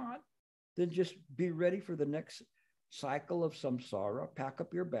 If not, then just be ready for the next cycle of samsara. Pack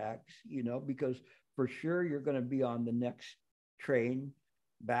up your bags, you know, because for sure you're going to be on the next train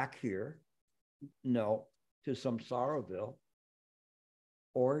back here, no, to Samsaraville.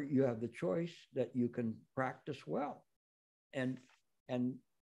 Or you have the choice that you can practice well and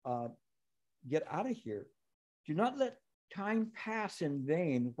get out of here. Do not let time pass in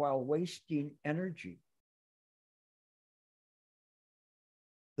vain while wasting energy.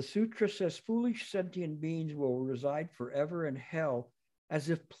 The sutra says foolish sentient beings will reside forever in hell as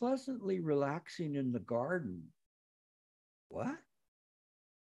if pleasantly relaxing in the garden. What?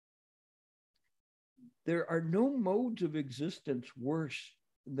 There are no modes of existence worse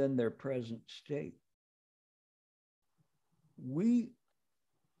than their present state. We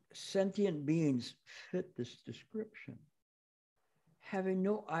sentient beings fit this description, having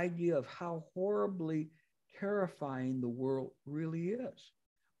no idea of how horribly terrifying the world really is.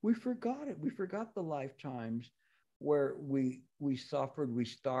 We forgot it. We forgot the lifetimes where we suffered, we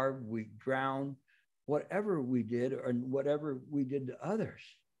starved, we drowned, whatever we did, and whatever we did to others.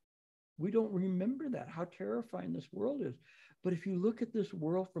 We don't remember that, how terrifying this world is. But if you look at this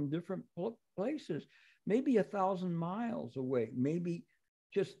world from different places, maybe 1,000 miles away, maybe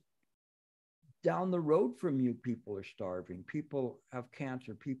just down the road from you, people are starving, people have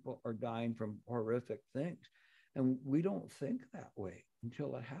cancer, people are dying from horrific things. And we don't think that way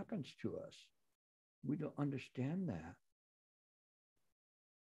until it happens to us. We don't understand that.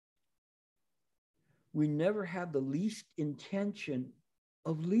 We never have the least intention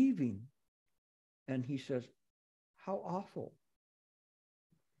of leaving. And he says, how awful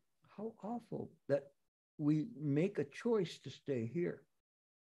that we make a choice to stay here.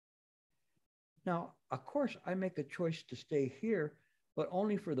 Now, of course, I make a choice to stay here, but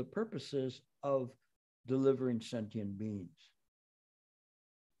only for the purposes of delivering sentient beings.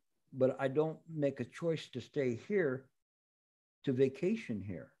 But I don't make a choice to stay here to vacation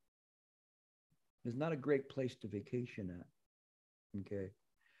here. It's not a great place to vacation at. Okay.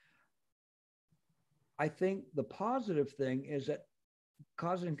 I think the positive thing is that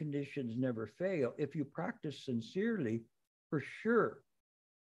cause and conditions never fail. If you practice sincerely, for sure,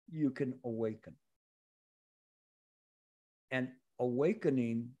 you can awaken. And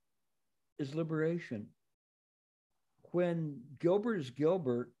awakening is liberation. When Gilbert is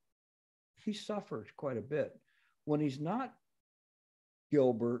Gilbert, he suffers quite a bit. When he's not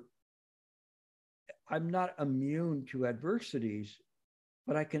Gilbert, I'm not immune to adversities,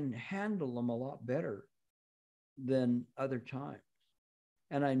 but I can handle them a lot better than other times.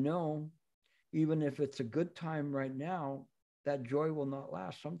 And I know even if it's a good time right now, that joy will not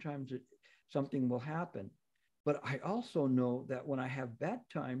last. Sometimes something will happen. But I also know that when I have bad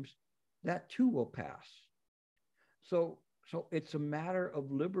times, that too will pass. So it's a matter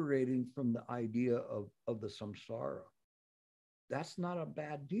of liberating from the idea of the samsara. That's not a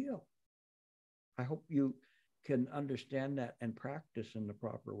bad deal. I hope you can understand that and practice in the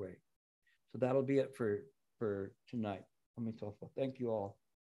proper way. So that'll be it for tonight. Thank you all.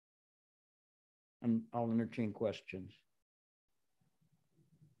 And I'll entertain questions.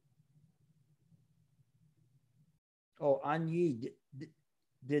 Oh, Anyi,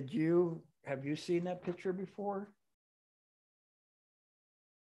 have you seen that picture before?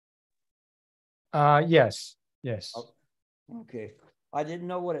 Yes. Oh, okay. I didn't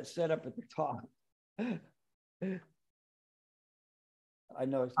know what it said up at the top. I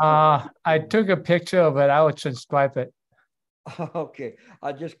know. I took a picture of it. I will transcribe it. Okay.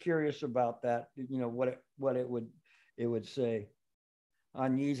 I'm just curious about that. You know, what it would say.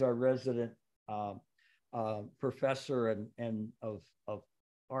 Anyi's our resident professor and of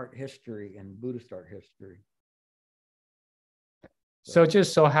art history and Buddhist art history. So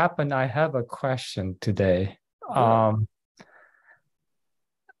just so happened I have a question today. Yeah.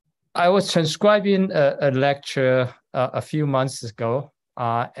 I was transcribing a lecture a few months ago,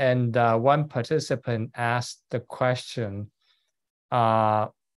 and one participant asked the question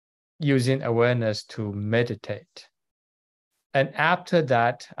using awareness to meditate. And after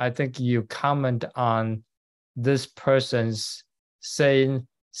that, I think you comment on this person's saying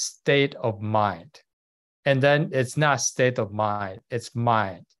state of mind. And then it's not state of mind, it's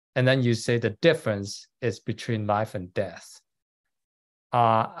mind. And then you say the difference is between life and death.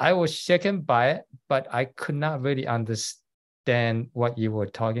 I was shaken by it, but I could not really understand what you were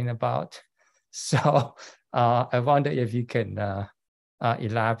talking about. So I wonder if you can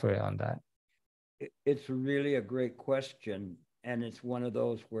elaborate on that. It's really a great question. And it's one of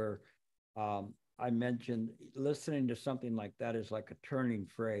those where I mentioned listening to something like that is like a turning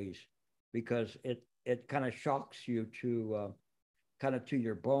phrase, because it kind of shocks you to kind of to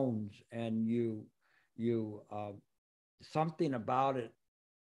your bones, and you something about it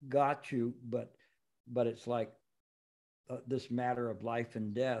got you, but it's like this matter of life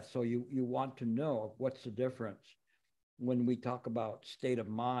and death. So you want to know what's the difference when we talk about state of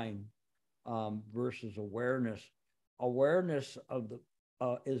mind versus awareness. Awareness of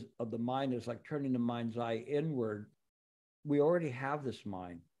the mind is like turning the mind's eye inward. We already have this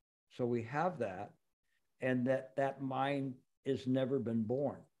mind, so we have that, and that mind has never been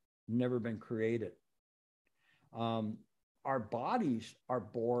born, never been created. Our bodies are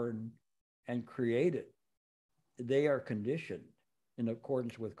born and created. They are conditioned in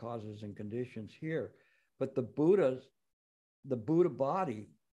accordance with causes and conditions here. But the Buddha body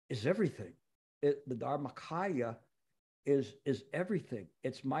is everything. The Dharmakaya is everything.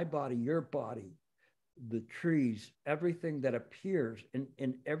 It's my body, your body, the trees, everything that appears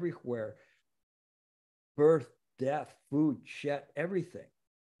in everywhere. Birth, death, food, shed, everything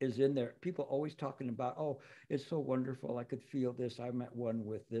is in there. People always talking about, oh, it's so wonderful. I could feel this. I'm at one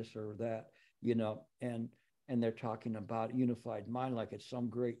with this or that, you know, and they're talking about unified mind like it's some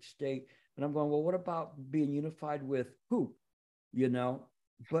great state. And I'm going, well, what about being unified with who? You know,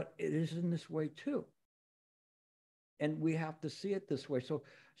 but it is in this way too. And we have to see it this way.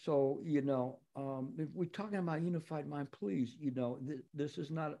 So you know, if we're talking about unified mind, please, you know, this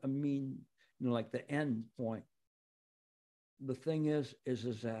is not a mean, you know, like the end point. The thing is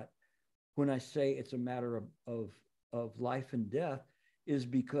that when I say it's a matter of life and death, is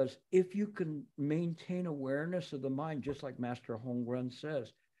because if you can maintain awareness of the mind, just like Master Hongren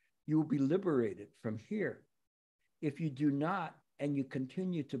says, you will be liberated from here. If you do not, and you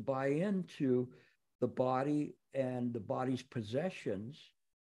continue to buy into the body and the body's possessions,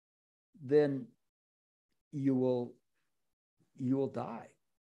 then you will die.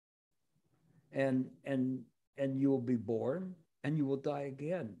 And you will be born and you will die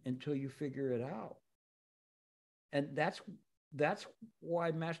again until you figure it out. And that's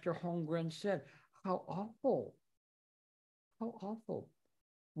why Master Hongren said, how awful. How awful.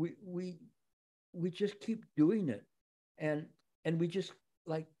 We just keep doing it. And we just,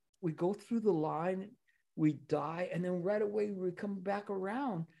 like, we go through the line, we die, and then right away we come back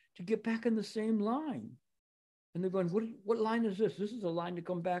around to get back in the same line. And they're going, what line is this? This is a line to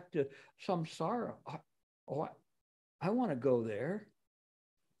come back to samsara. I want to go there.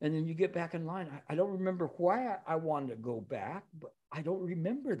 And then you get back in line. I don't remember why I wanted to go back, but I don't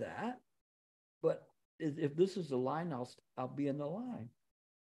remember that. But if this is the line, I'll be in the line.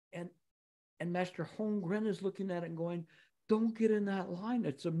 And Master Hongren is looking at it and going, don't get in that line.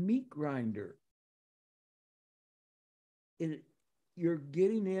 It's a meat grinder. You're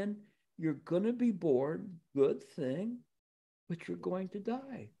getting in. You're going to be born, good thing, but you're going to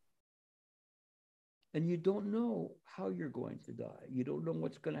die. And you don't know how you're going to die. You don't know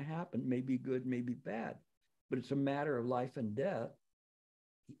what's going to happen. Maybe good, maybe bad. But it's a matter of life and death.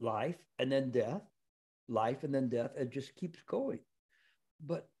 Life and then death. Life and then death. It just keeps going.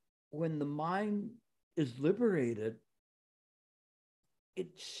 But when the mind is liberated,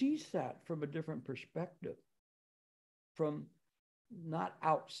 it sees that from a different perspective. From not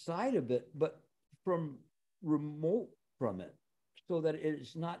outside of it, but from remote from it, so that it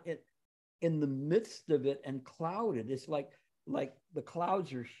is not in the midst of it and clouded. It's like the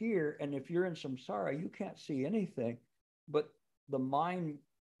clouds are here, and if you're in samsara, you can't see anything, but the mind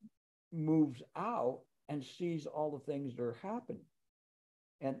moves out and sees all the things that are happening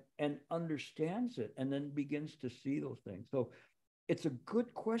and understands it, and then begins to see those things. So it's a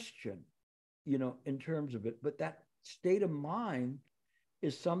good question, in terms of it, but that state of mind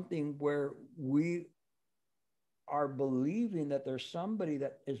is something where we are believing that there's somebody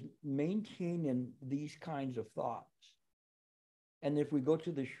that is maintaining these kinds of thoughts. And if we go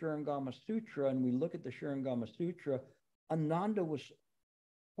to the Shurangama Sutra and we look at the Shurangama Sutra, Ananda was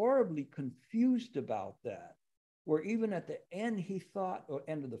horribly confused about that, where even at the end he thought, or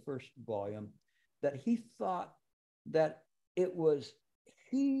end of the first volume, that he thought that it was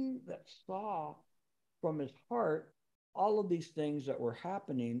he that saw from his heart all of these things that were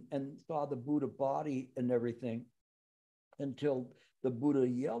happening and saw the Buddha body and everything, until the Buddha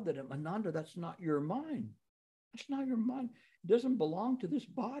yelled at him, Ananda, that's not your mind. That's not your mind. It doesn't belong to this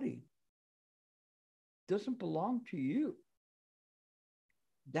body. It doesn't belong to you.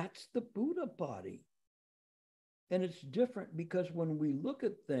 That's the Buddha body. And it's different because when we look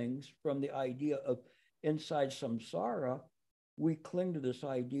at things from the idea of inside samsara, we cling to this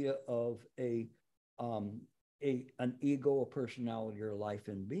idea of an ego, a personality, or a life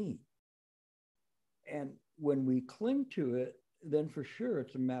and being. And when we cling to it, then for sure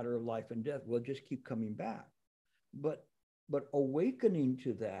it's a matter of life and death. We'll just keep coming back. But awakening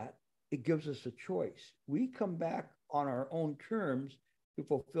to that, it gives us a choice. We come back on our own terms to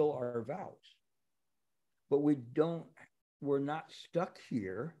fulfill our vows. But we're not stuck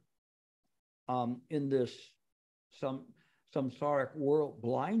here in this samsaric world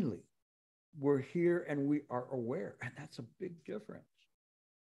blindly. We're here and we are aware. And that's a big difference,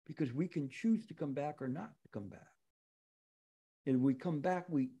 because we can choose to come back or not to come back. And we come back,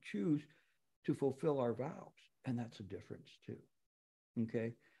 we choose to fulfill our vows. And that's a difference too.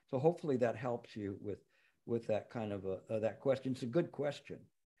 Okay. So hopefully that helps you with that kind of that question. It's a good question,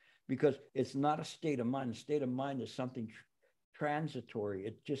 because it's not a state of mind. A state of mind is something transitory.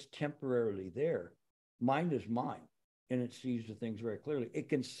 It's just temporarily there. Mind is mind, and it sees the things very clearly. It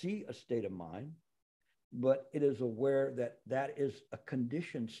can see a state of mind, but it is aware that that is a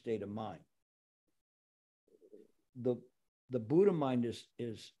conditioned state of mind. The Buddha mind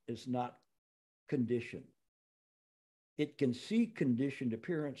is not conditioned. It can see conditioned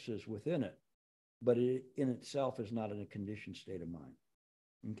appearances within it, but it in itself is not in a conditioned state of mind.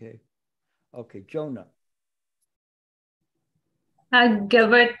 Okay, Jonah.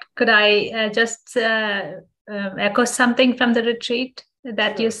 Gilbert, could I just echo something from the retreat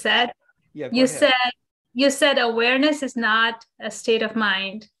that Sure. you said? Yeah, go ahead. You said awareness is not a state of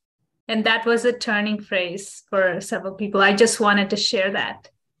mind, and that was a turning phrase for several people. I just wanted to share that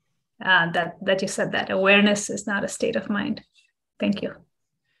you said that awareness is not a state of mind. Thank you.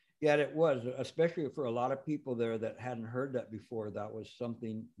 Yeah, it was, especially for a lot of people there that hadn't heard that before. That was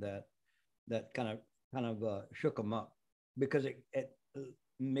something that kind of shook them up, because it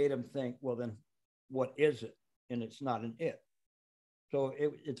made them think, well, then what is it? And it's not an it. So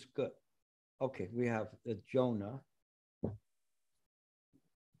it's good. Okay, we have Jonah.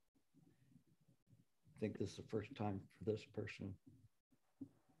 think this is the first time for this person.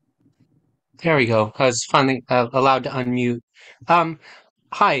 There we go. I was finally allowed to unmute.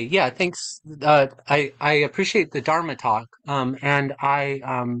 Hi, yeah, thanks. I appreciate the Dharma talk. And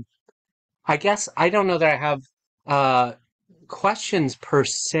I guess I don't know that I have questions per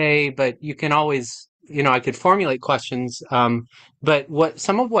se, but you can always, I could formulate questions. But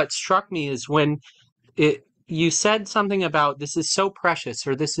some of what struck me is when you said something about this is so precious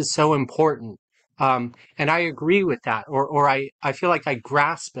or this is so important. And I agree with that, or I feel like I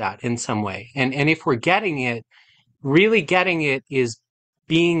grasp that in some way. And if we're getting it, really getting it is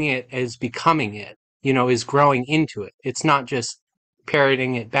being it as becoming it, is growing into it. It's not just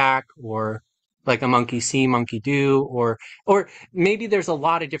parroting it back or like a monkey see, monkey do, or maybe there's a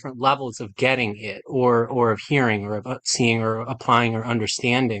lot of different levels of getting it or of hearing or of seeing or applying or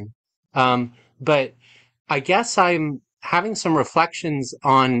understanding. But I guess I'm having some reflections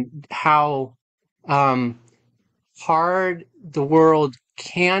on how hard the world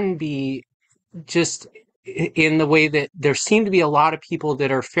can be, just in the way that there seem to be a lot of people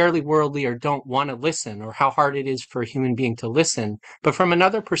that are fairly worldly or don't want to listen, or how hard it is for a human being to listen. But from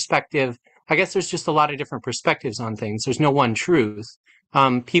another perspective, I guess there's just a lot of different perspectives on things. There's no one truth.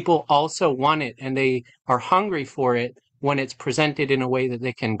 People also want it, and they are hungry for it when it's presented in a way that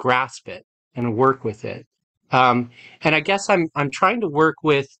they can grasp it and work with it. And I guess I'm trying to work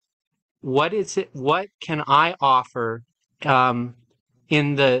with what can I offer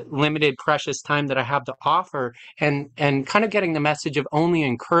in the limited precious time that I have to offer, and kind of getting the message of only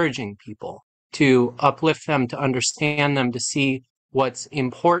encouraging people, to uplift them, to understand them, to see what's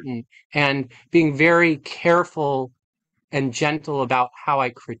important, and being very careful and gentle about how I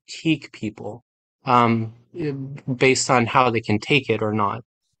critique people based on how they can take it or not.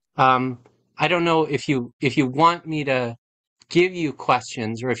 I don't know if you want me to give you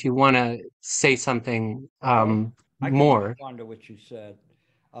questions, or if you want to say something I can more. respond to what you said.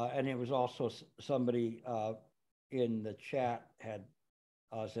 And it was also somebody in the chat had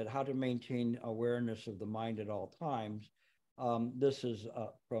said how to maintain awareness of the mind at all times. This is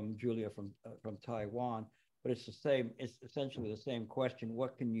from Julia from Taiwan, but it's the same. It's essentially the same question.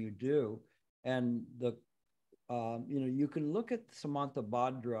 What can you do? And the you can look at Samantha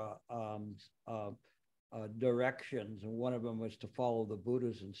Bhadra directions, and one of them was to follow the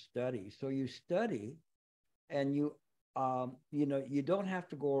Buddhas and study. So you study, and you don't have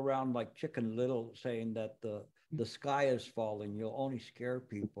to go around like Chicken Little saying that the sky is falling. You'll only scare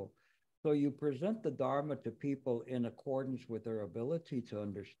people. So you present the Dharma to people in accordance with their ability to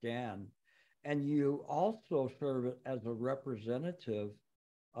understand, and you also serve as a representative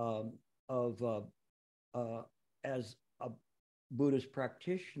as a Buddhist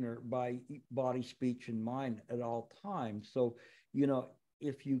practitioner by body, speech, and mind at all times. So,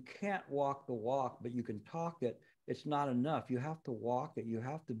 if you can't walk the walk, but you can talk it, it's not enough. You have to walk it. You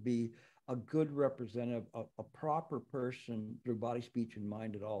have to be a good representative, a proper person through body, speech, and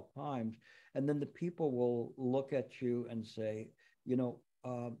mind at all times. And then the people will look at you and say, you're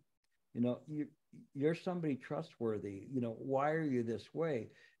somebody trustworthy. Why are you this way?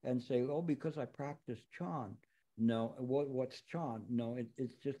 And say, oh, because I practice Chan. No, what's Chan? No,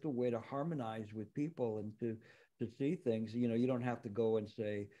 it's just a way to harmonize with people and to see things. You don't have to go and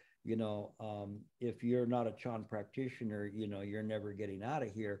say, if you're not a Chan practitioner, you're never getting out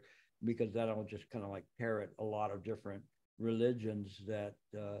of here, because that'll just kind of like parrot a lot of different religions that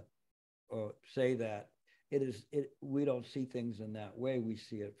say that. We don't see things in that way. We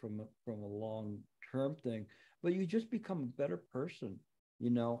see it from a long-term thing. But you just become a better person,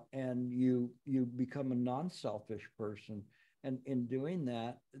 and you become a non-selfish person. And in doing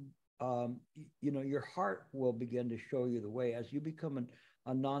that, your heart will begin to show you the way as you become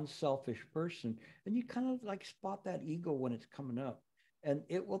a non-selfish person. And you kind of like spot that ego when it's coming up, and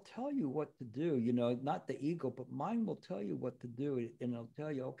it will tell you what to do. Not the ego, but mind will tell you what to do, and it'll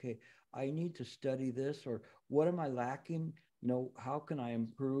tell you, okay, I need to study this, or what am I lacking? How can I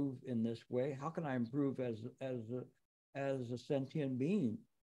improve in this way? How can I improve as a sentient being?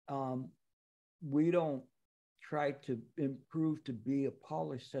 We don't try to improve to be a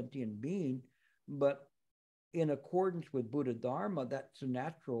polished sentient being, but in accordance with Buddha Dharma, that's a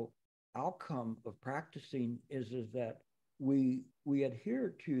natural outcome of practicing is that we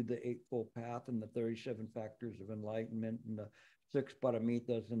adhere to the Eightfold Path and the 37 factors of enlightenment and the 6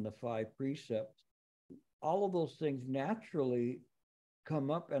 paramitas and the 5 precepts. All of those things naturally come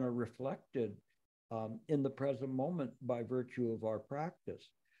up and are reflected in the present moment by virtue of our practice.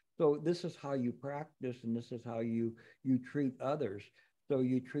 So this is how you practice, and this is how you treat others. So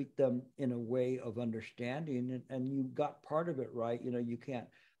you treat them in a way of understanding, and you got part of it right. You can't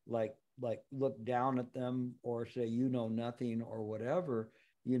like like look down at them or say, you know, nothing or whatever,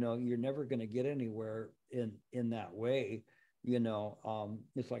 you know, you're never going to get anywhere in that way. You know,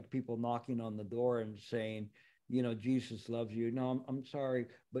 it's like people knocking on the door and saying, you know, Jesus loves you. No, I'm sorry,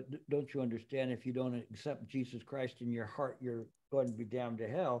 but don't you understand? If you don't accept Jesus Christ in your heart, you're going to be damned to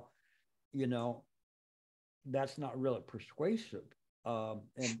hell. You know, that's not really persuasive.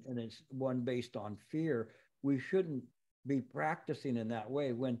 And it's one based on fear. We shouldn't be practicing in that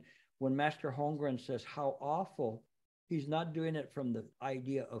way. When Master Hongren says how awful, he's not doing it from the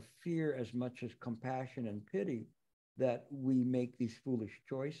idea of fear as much as compassion and pity that we make these foolish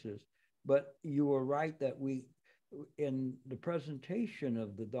choices. But you were right that we, in the presentation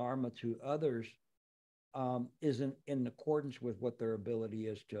of the Dharma to others, isn't in accordance with what their ability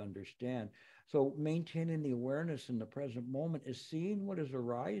is to understand. So maintaining the awareness in the present moment is seeing what is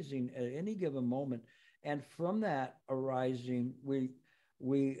arising at any given moment, and from that arising, we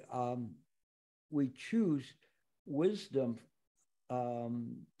choose wisdom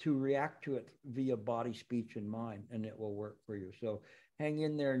to react to it via body, speech, and mind, and it will work for you. So hang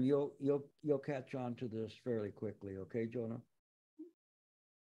in there, and you'll catch on to this fairly quickly. Okay, Jonah?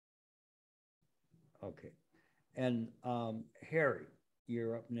 Okay. And Harry,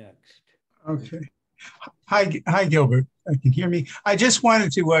 you're up next. Okay. Hi, Gilbert. You can hear me. I just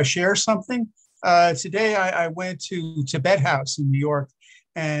wanted to share something. Today, I went to Tibet House in New York,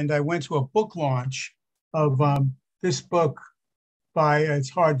 and I went to a book launch of this book by, it's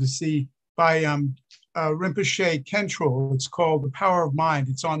hard to see, by Rinpoche Khentrul. It's called The Power of Mind.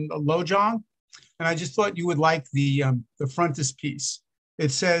 It's on the Lojong, and I just thought you would like the frontispiece.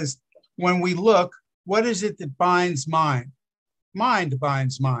 It says, when we look, what is it that binds mind? Mind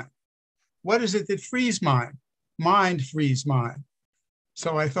binds mind. What is it that frees mind? Mind frees mind.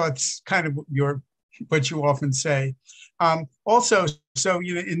 So I thought it's kind of what you often say. Also, so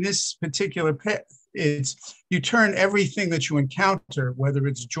in this particular path, it's you turn everything that you encounter, whether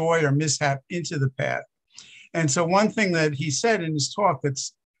it's joy or mishap, into the path. And so one thing that he said in his talk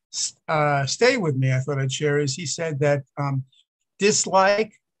that's stay with me, I thought I'd share, is he said that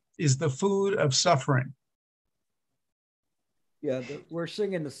dislike is the food of suffering. Yeah, we're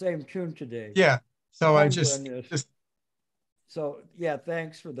singing the same tune today. Yeah, so I So yeah,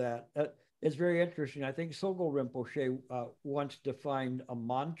 thanks for that. It's very interesting. I think Sogyal Rinpoche once defined a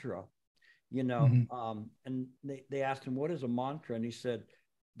mantra, you know, and they asked him, what is a mantra? And he said,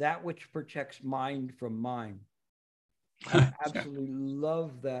 that which protects mind from mind. I absolutely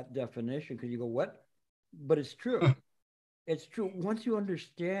love that definition, because you go, what? But it's true. It's true. Once you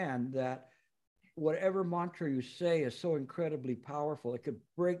understand that whatever mantra you say is so incredibly powerful, it could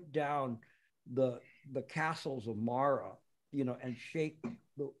break down the castles of Mara, you know, and shake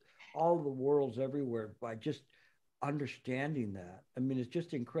all the worlds everywhere by just understanding that. I mean, it's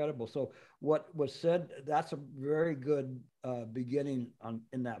just incredible. So what was said, that's a very good beginning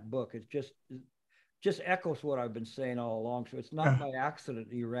in that book. It just echoes what I've been saying all along. So it's not by accident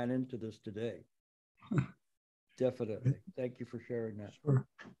you ran into this today. Definitely. Thank you for sharing that. Sure.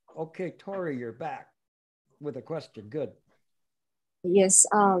 Okay, Tori, you're back with a question. Good. Yes.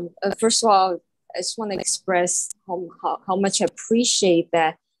 First of all, I just want to express how much I appreciate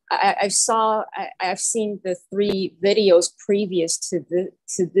that. I've seen the 3 videos previous to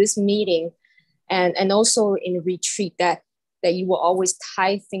this meeting, and also in retreat that you will always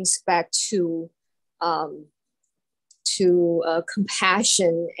tie things back to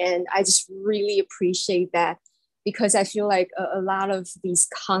compassion, and I just really appreciate that, because I feel like a lot of these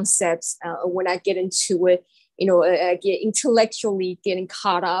concepts, when I get into it, you know, I get intellectually getting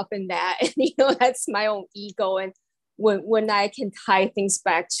caught up in that, and you know, that's my own ego. And when I can tie things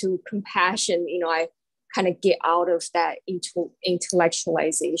back to compassion, you know, I kind of get out of that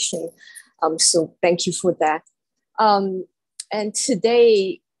intellectualization. So thank you for that. And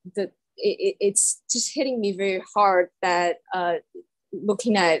today, it's just hitting me very hard that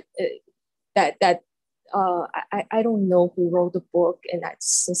looking at that. I don't know who wrote the book, and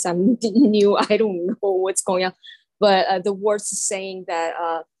since I'm new, I don't know what's going on. But the words saying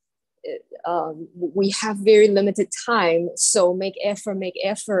that we have very limited time, so make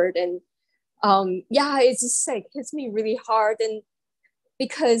effort, and yeah, it's just like hits me really hard, and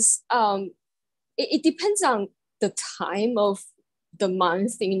because it depends on the time of the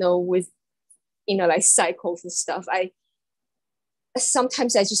month, you know, with like cycles and stuff.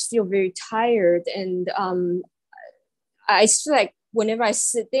 Sometimes I just feel very tired, and I feel like whenever I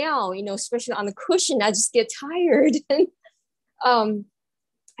sit down, you know, especially on the cushion, I just get tired, and I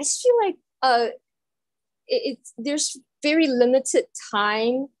just feel like there's very limited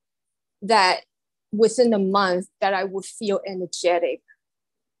time that within a month that I would feel energetic.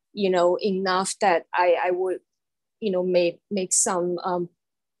 enough that I would, make some,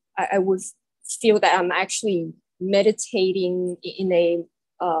 I would feel that I'm actually meditating in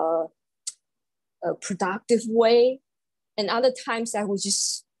a productive way. And other times I would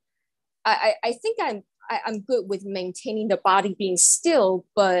just, I think I'm good with maintaining the body being still,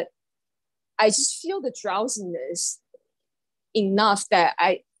 but I just feel the drowsiness enough that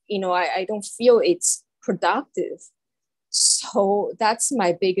I don't feel it's productive. So that's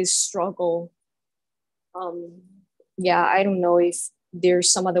my biggest struggle. Yeah, I don't know if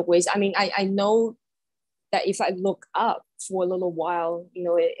there's some other ways. I mean, I know that if I look up for a little while,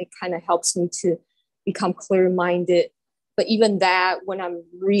 it kind of helps me to become clear-minded. But even that, when I'm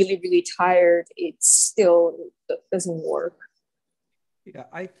really, really tired, it still doesn't work. Yeah,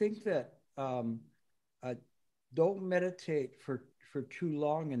 I think that don't meditate for too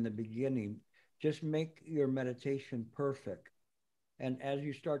long in the beginning. Just make your meditation perfect. And as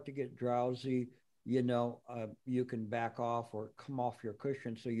you start to get drowsy, you can back off or come off your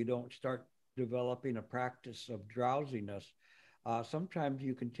cushion so you don't start developing a practice of drowsiness. Sometimes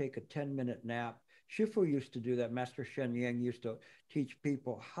you can take a 10-minute nap. Shifu used to do that. Master Sheng used to teach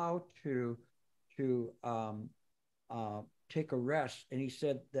people how to take a rest. And he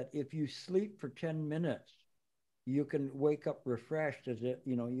said that if you sleep for 10 minutes, you can wake up refreshed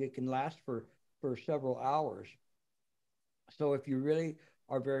you can last for several hours. So if you really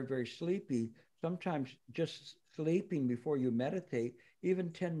are very, very sleepy, sometimes just sleeping before you meditate,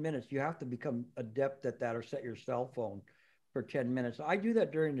 even 10 minutes, you have to become adept at that or set your cell phone for 10 minutes. I do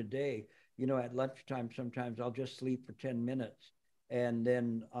that during the day. At lunchtime, sometimes I'll just sleep for 10 minutes and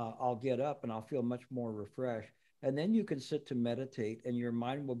then I'll get up and I'll feel much more refreshed. And then you can sit to meditate and your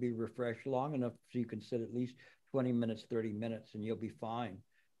mind will be refreshed long enough so you can sit at least 20 minutes, 30 minutes, and you'll be fine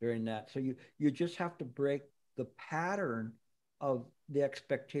during that. So you just have to break the pattern of the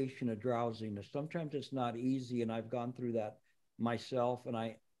expectation of drowsiness. Sometimes it's not easy, and I've gone through that myself, and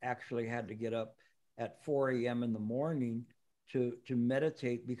I actually had to get up at 4 a.m. in the morning to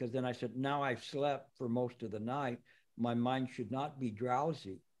meditate, because then I said, now I've slept for most of the night, my mind should not be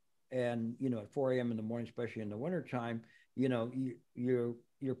drowsy. And at 4 a.m. in the morning, especially in the wintertime,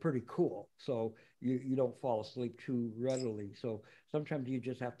 you're pretty cool, so you don't fall asleep too readily. So sometimes you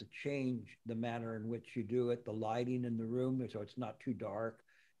just have to change the manner in which you do it, the lighting in the room, so it's not too dark,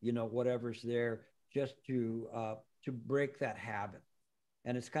 whatever's there, just to break that habit.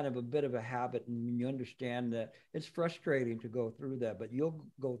 And it's kind of a bit of a habit, and you understand that it's frustrating to go through that, but you'll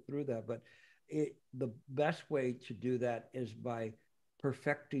go through that. But the best way to do that is by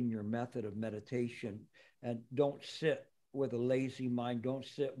perfecting your method of meditation. And don't sit with a lazy mind. Don't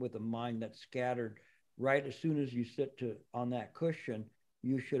sit with a mind that's scattered. Right as soon as you sit on that cushion,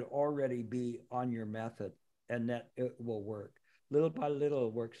 you should already be on your method, and that it will work. Little by little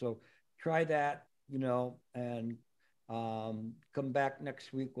it'll work. So try that, and come back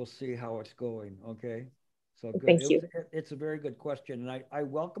next week. We'll see how it's going. Okay. So good. Thank you. It's a very good question. And I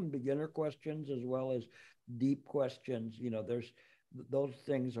welcome beginner questions as well as deep questions. Those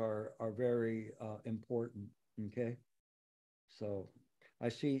things are very important. Okay. So I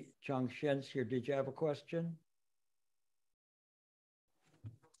see Chang Shen's here. Did you have a question?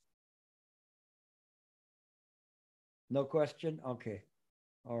 No question? Okay.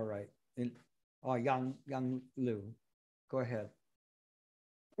 All right. Yang Lu, go ahead.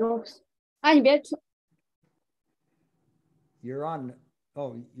 You're on.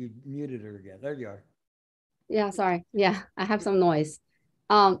 Oh, you muted her again. There you are. Yeah, sorry. Yeah, I have some noise.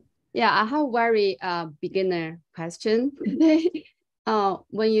 Yeah, I have a very beginner question today.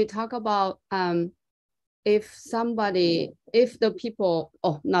 When you talk about if the people,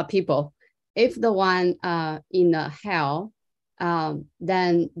 not people, if the one in the hell,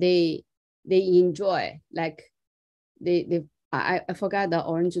 then they enjoy, like I forgot the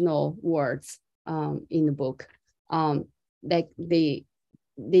original words in the book. Like they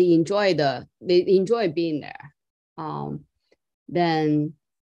enjoy being there. Then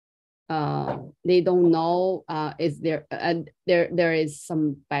they don't know is there is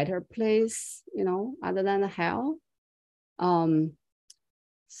some better place, other than the hell.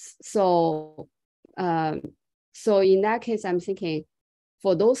 So in that case, I'm thinking,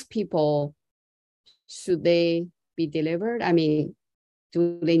 for those people, should they be delivered? I mean,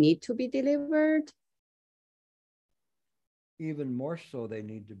 do they need to be delivered? Even more so, they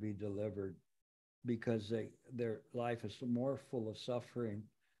need to be delivered, because their life is more full of suffering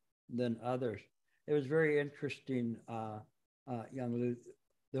than others. It was very interesting, Yang Lu.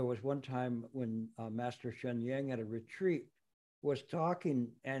 There was one time when Master Sheng at a retreat was talking,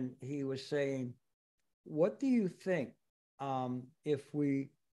 and he was saying, what do you think if we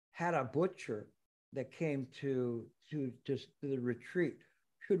had a butcher that came to the retreat.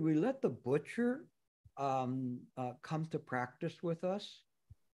 Should we let the butcher come to practice with us?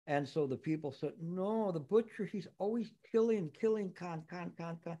 And so the people said, no, the butcher, he's always killing, killing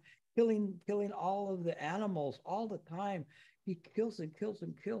all of the animals all the time. He kills and kills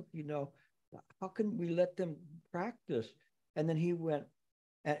and kills, you know. How can we let them practice? And then he went,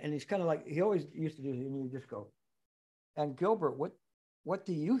 and he's kind of like, he always used to do, and you just go, and Gilbert, what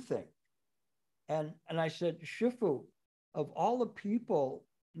do you think? And I said, Shifu, of all the people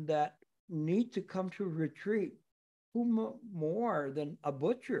that need to come to a retreat, who more than a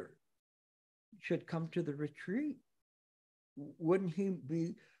butcher should come to the retreat? Wouldn't he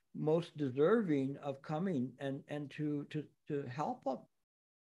be most deserving of coming and to help them?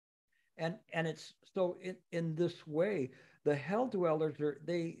 And it's so in this way, the hell dwellers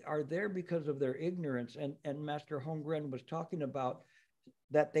are there because of their ignorance. And Master Hongren was talking about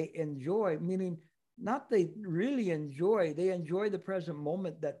that they enjoy, meaning not they really enjoy, they enjoy the present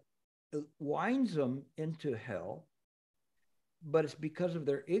moment that winds them into hell, but it's because of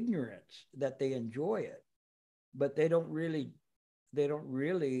their ignorance that they enjoy it. But they don't really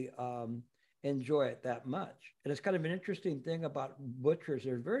enjoy it that much. And it's kind of an interesting thing about butchers.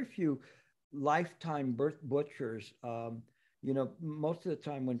 There's very few lifetime butchers. You know, most of the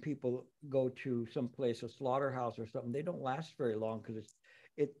time when people go to some place, a slaughterhouse or something, they don't last very long because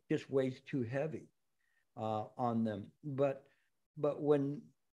it just weighs too heavy on them. But when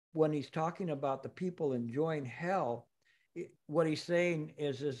he's talking about the people enjoying hell, what he's saying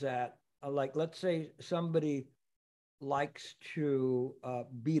is that like, let's say somebody likes to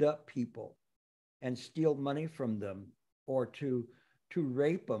beat up people and steal money from them, or to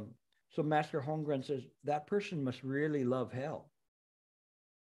rape them. So Master Hongren says that person must really love hell.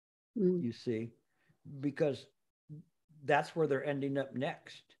 You see, because that's where they're ending up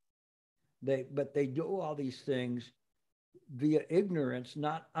next. But they do all these things via ignorance,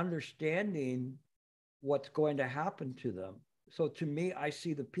 not understanding what's going to happen to them. So to me, I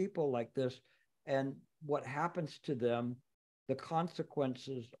see the people like this, and what happens to them, the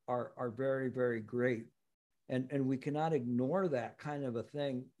consequences are very, very great. And we cannot ignore that kind of a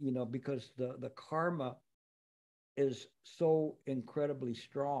thing, you know, because the karma is so incredibly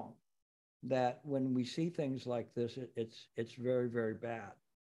strong that when we see things like this, it's very, very bad.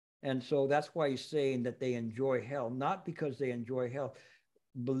 And so that's why he's saying that they enjoy hell, not because they enjoy hell.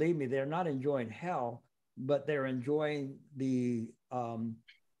 Believe me, they're not enjoying hell, but they're enjoying the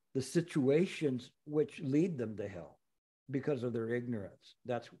situations which lead them to hell because of their ignorance.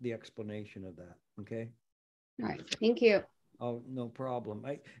 That's the explanation of that. Okay. All right. Thank you. Oh, no problem.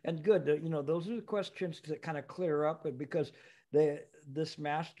 And good. You know, those are the questions that kind of clear up, because this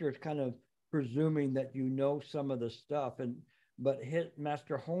master is kind of presuming that you know some of the stuff, but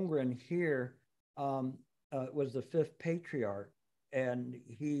Master Hongren here was the fifth patriarch, and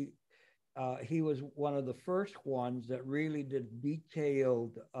he was one of the first ones that really did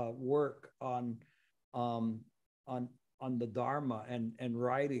detailed work on the Dharma and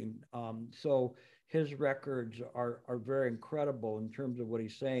writing. So his records are very incredible in terms of what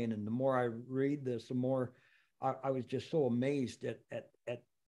he's saying. And the more I read this, the more I was just so amazed at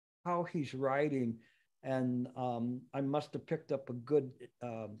how he's writing. And I must have picked up a good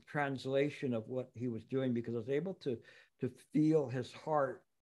translation of what he was doing, because I was able to feel his heart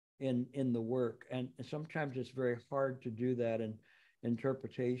in the work. And sometimes it's very hard to do that in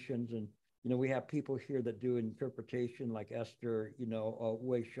interpretations. And you know, we have people here that do interpretation, like Esther, you know,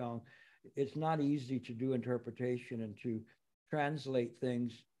 Wei Sheng. It's not easy to do interpretation and to translate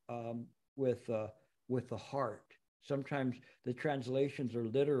things with the heart. Sometimes the translations are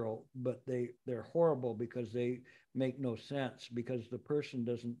literal, but they're horrible because they make no sense, because the person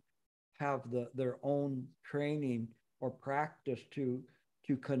doesn't have their own training or practice to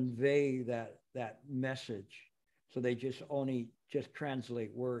convey that message. So they just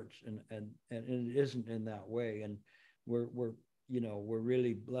translate words, and it isn't in that way. And we're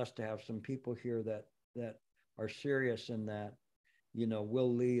really blessed to have some people here that are serious in that. You know,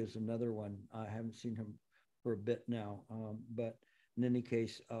 Will Lee is another one. I haven't seen him for a bit now, but in any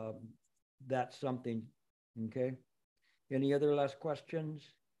case, that's something. Okay. Any other last questions?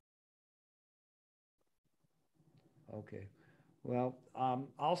 Okay. Well,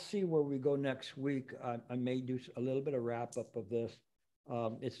 I'll see where we go next week. I may do a little bit of wrap up of this.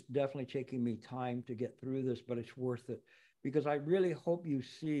 It's definitely taking me time to get through this, but it's worth it, because I really hope you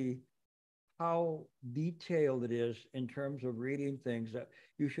see how detailed it is in terms of reading things, that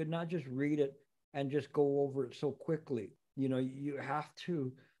you should not just read it and just go over it so quickly. You know, you have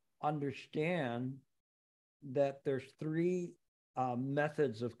to understand that there's three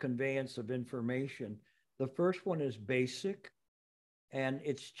methods of conveyance of information. The first one is basic, and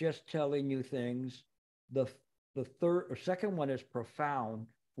it's just telling you things. The second one is profound,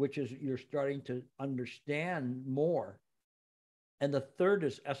 which is you're starting to understand more. And the third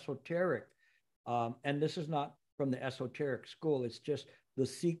is esoteric. And this is not from the esoteric school. It's just the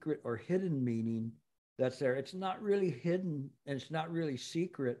secret or hidden meaning that's there. It's not really hidden and it's not really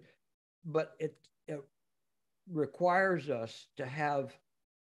secret, but it requires us to have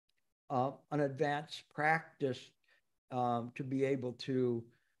an advanced practice to be able to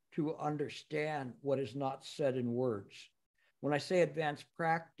understand what is not said in words. When I say advanced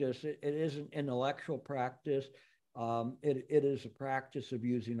practice, it isn't intellectual practice. It is a practice of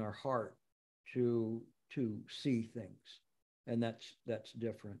using our heart to see things, and that's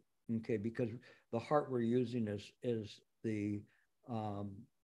different. Okay, because the heart we're using is the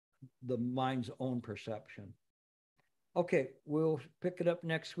mind's own perception. Okay, we'll pick it up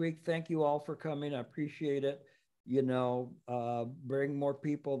next week. Thank you all for coming. I appreciate it. You know, bring more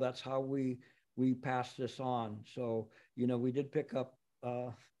people. That's how we pass this on. So, you know, we did pick up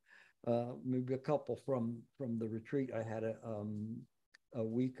maybe a couple from the retreat I had a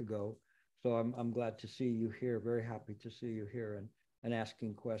week ago. So I'm glad to see you here. Very happy to see you here and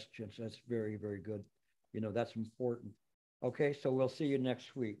asking questions. That's very, very good. You know, that's important. Okay, so we'll see you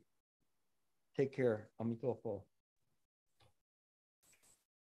next week. Take care. Amitofo.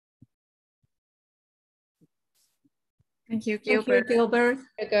 Thank you, Gilbert. Thank you, Gilbert.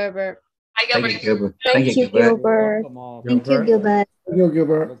 Hi, Gilbert. Hi, Gilbert. Thank you, Gilbert. Thank you, Gilbert. Thank you, Gilbert. Thank you,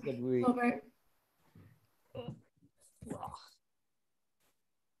 Gilbert. Have a good week. Gilbert.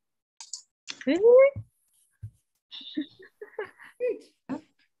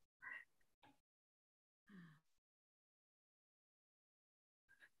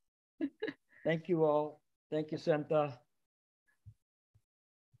 Thank you all. Thank you, Santa.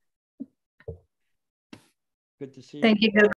 Good to see you. Thank you, Gilbert.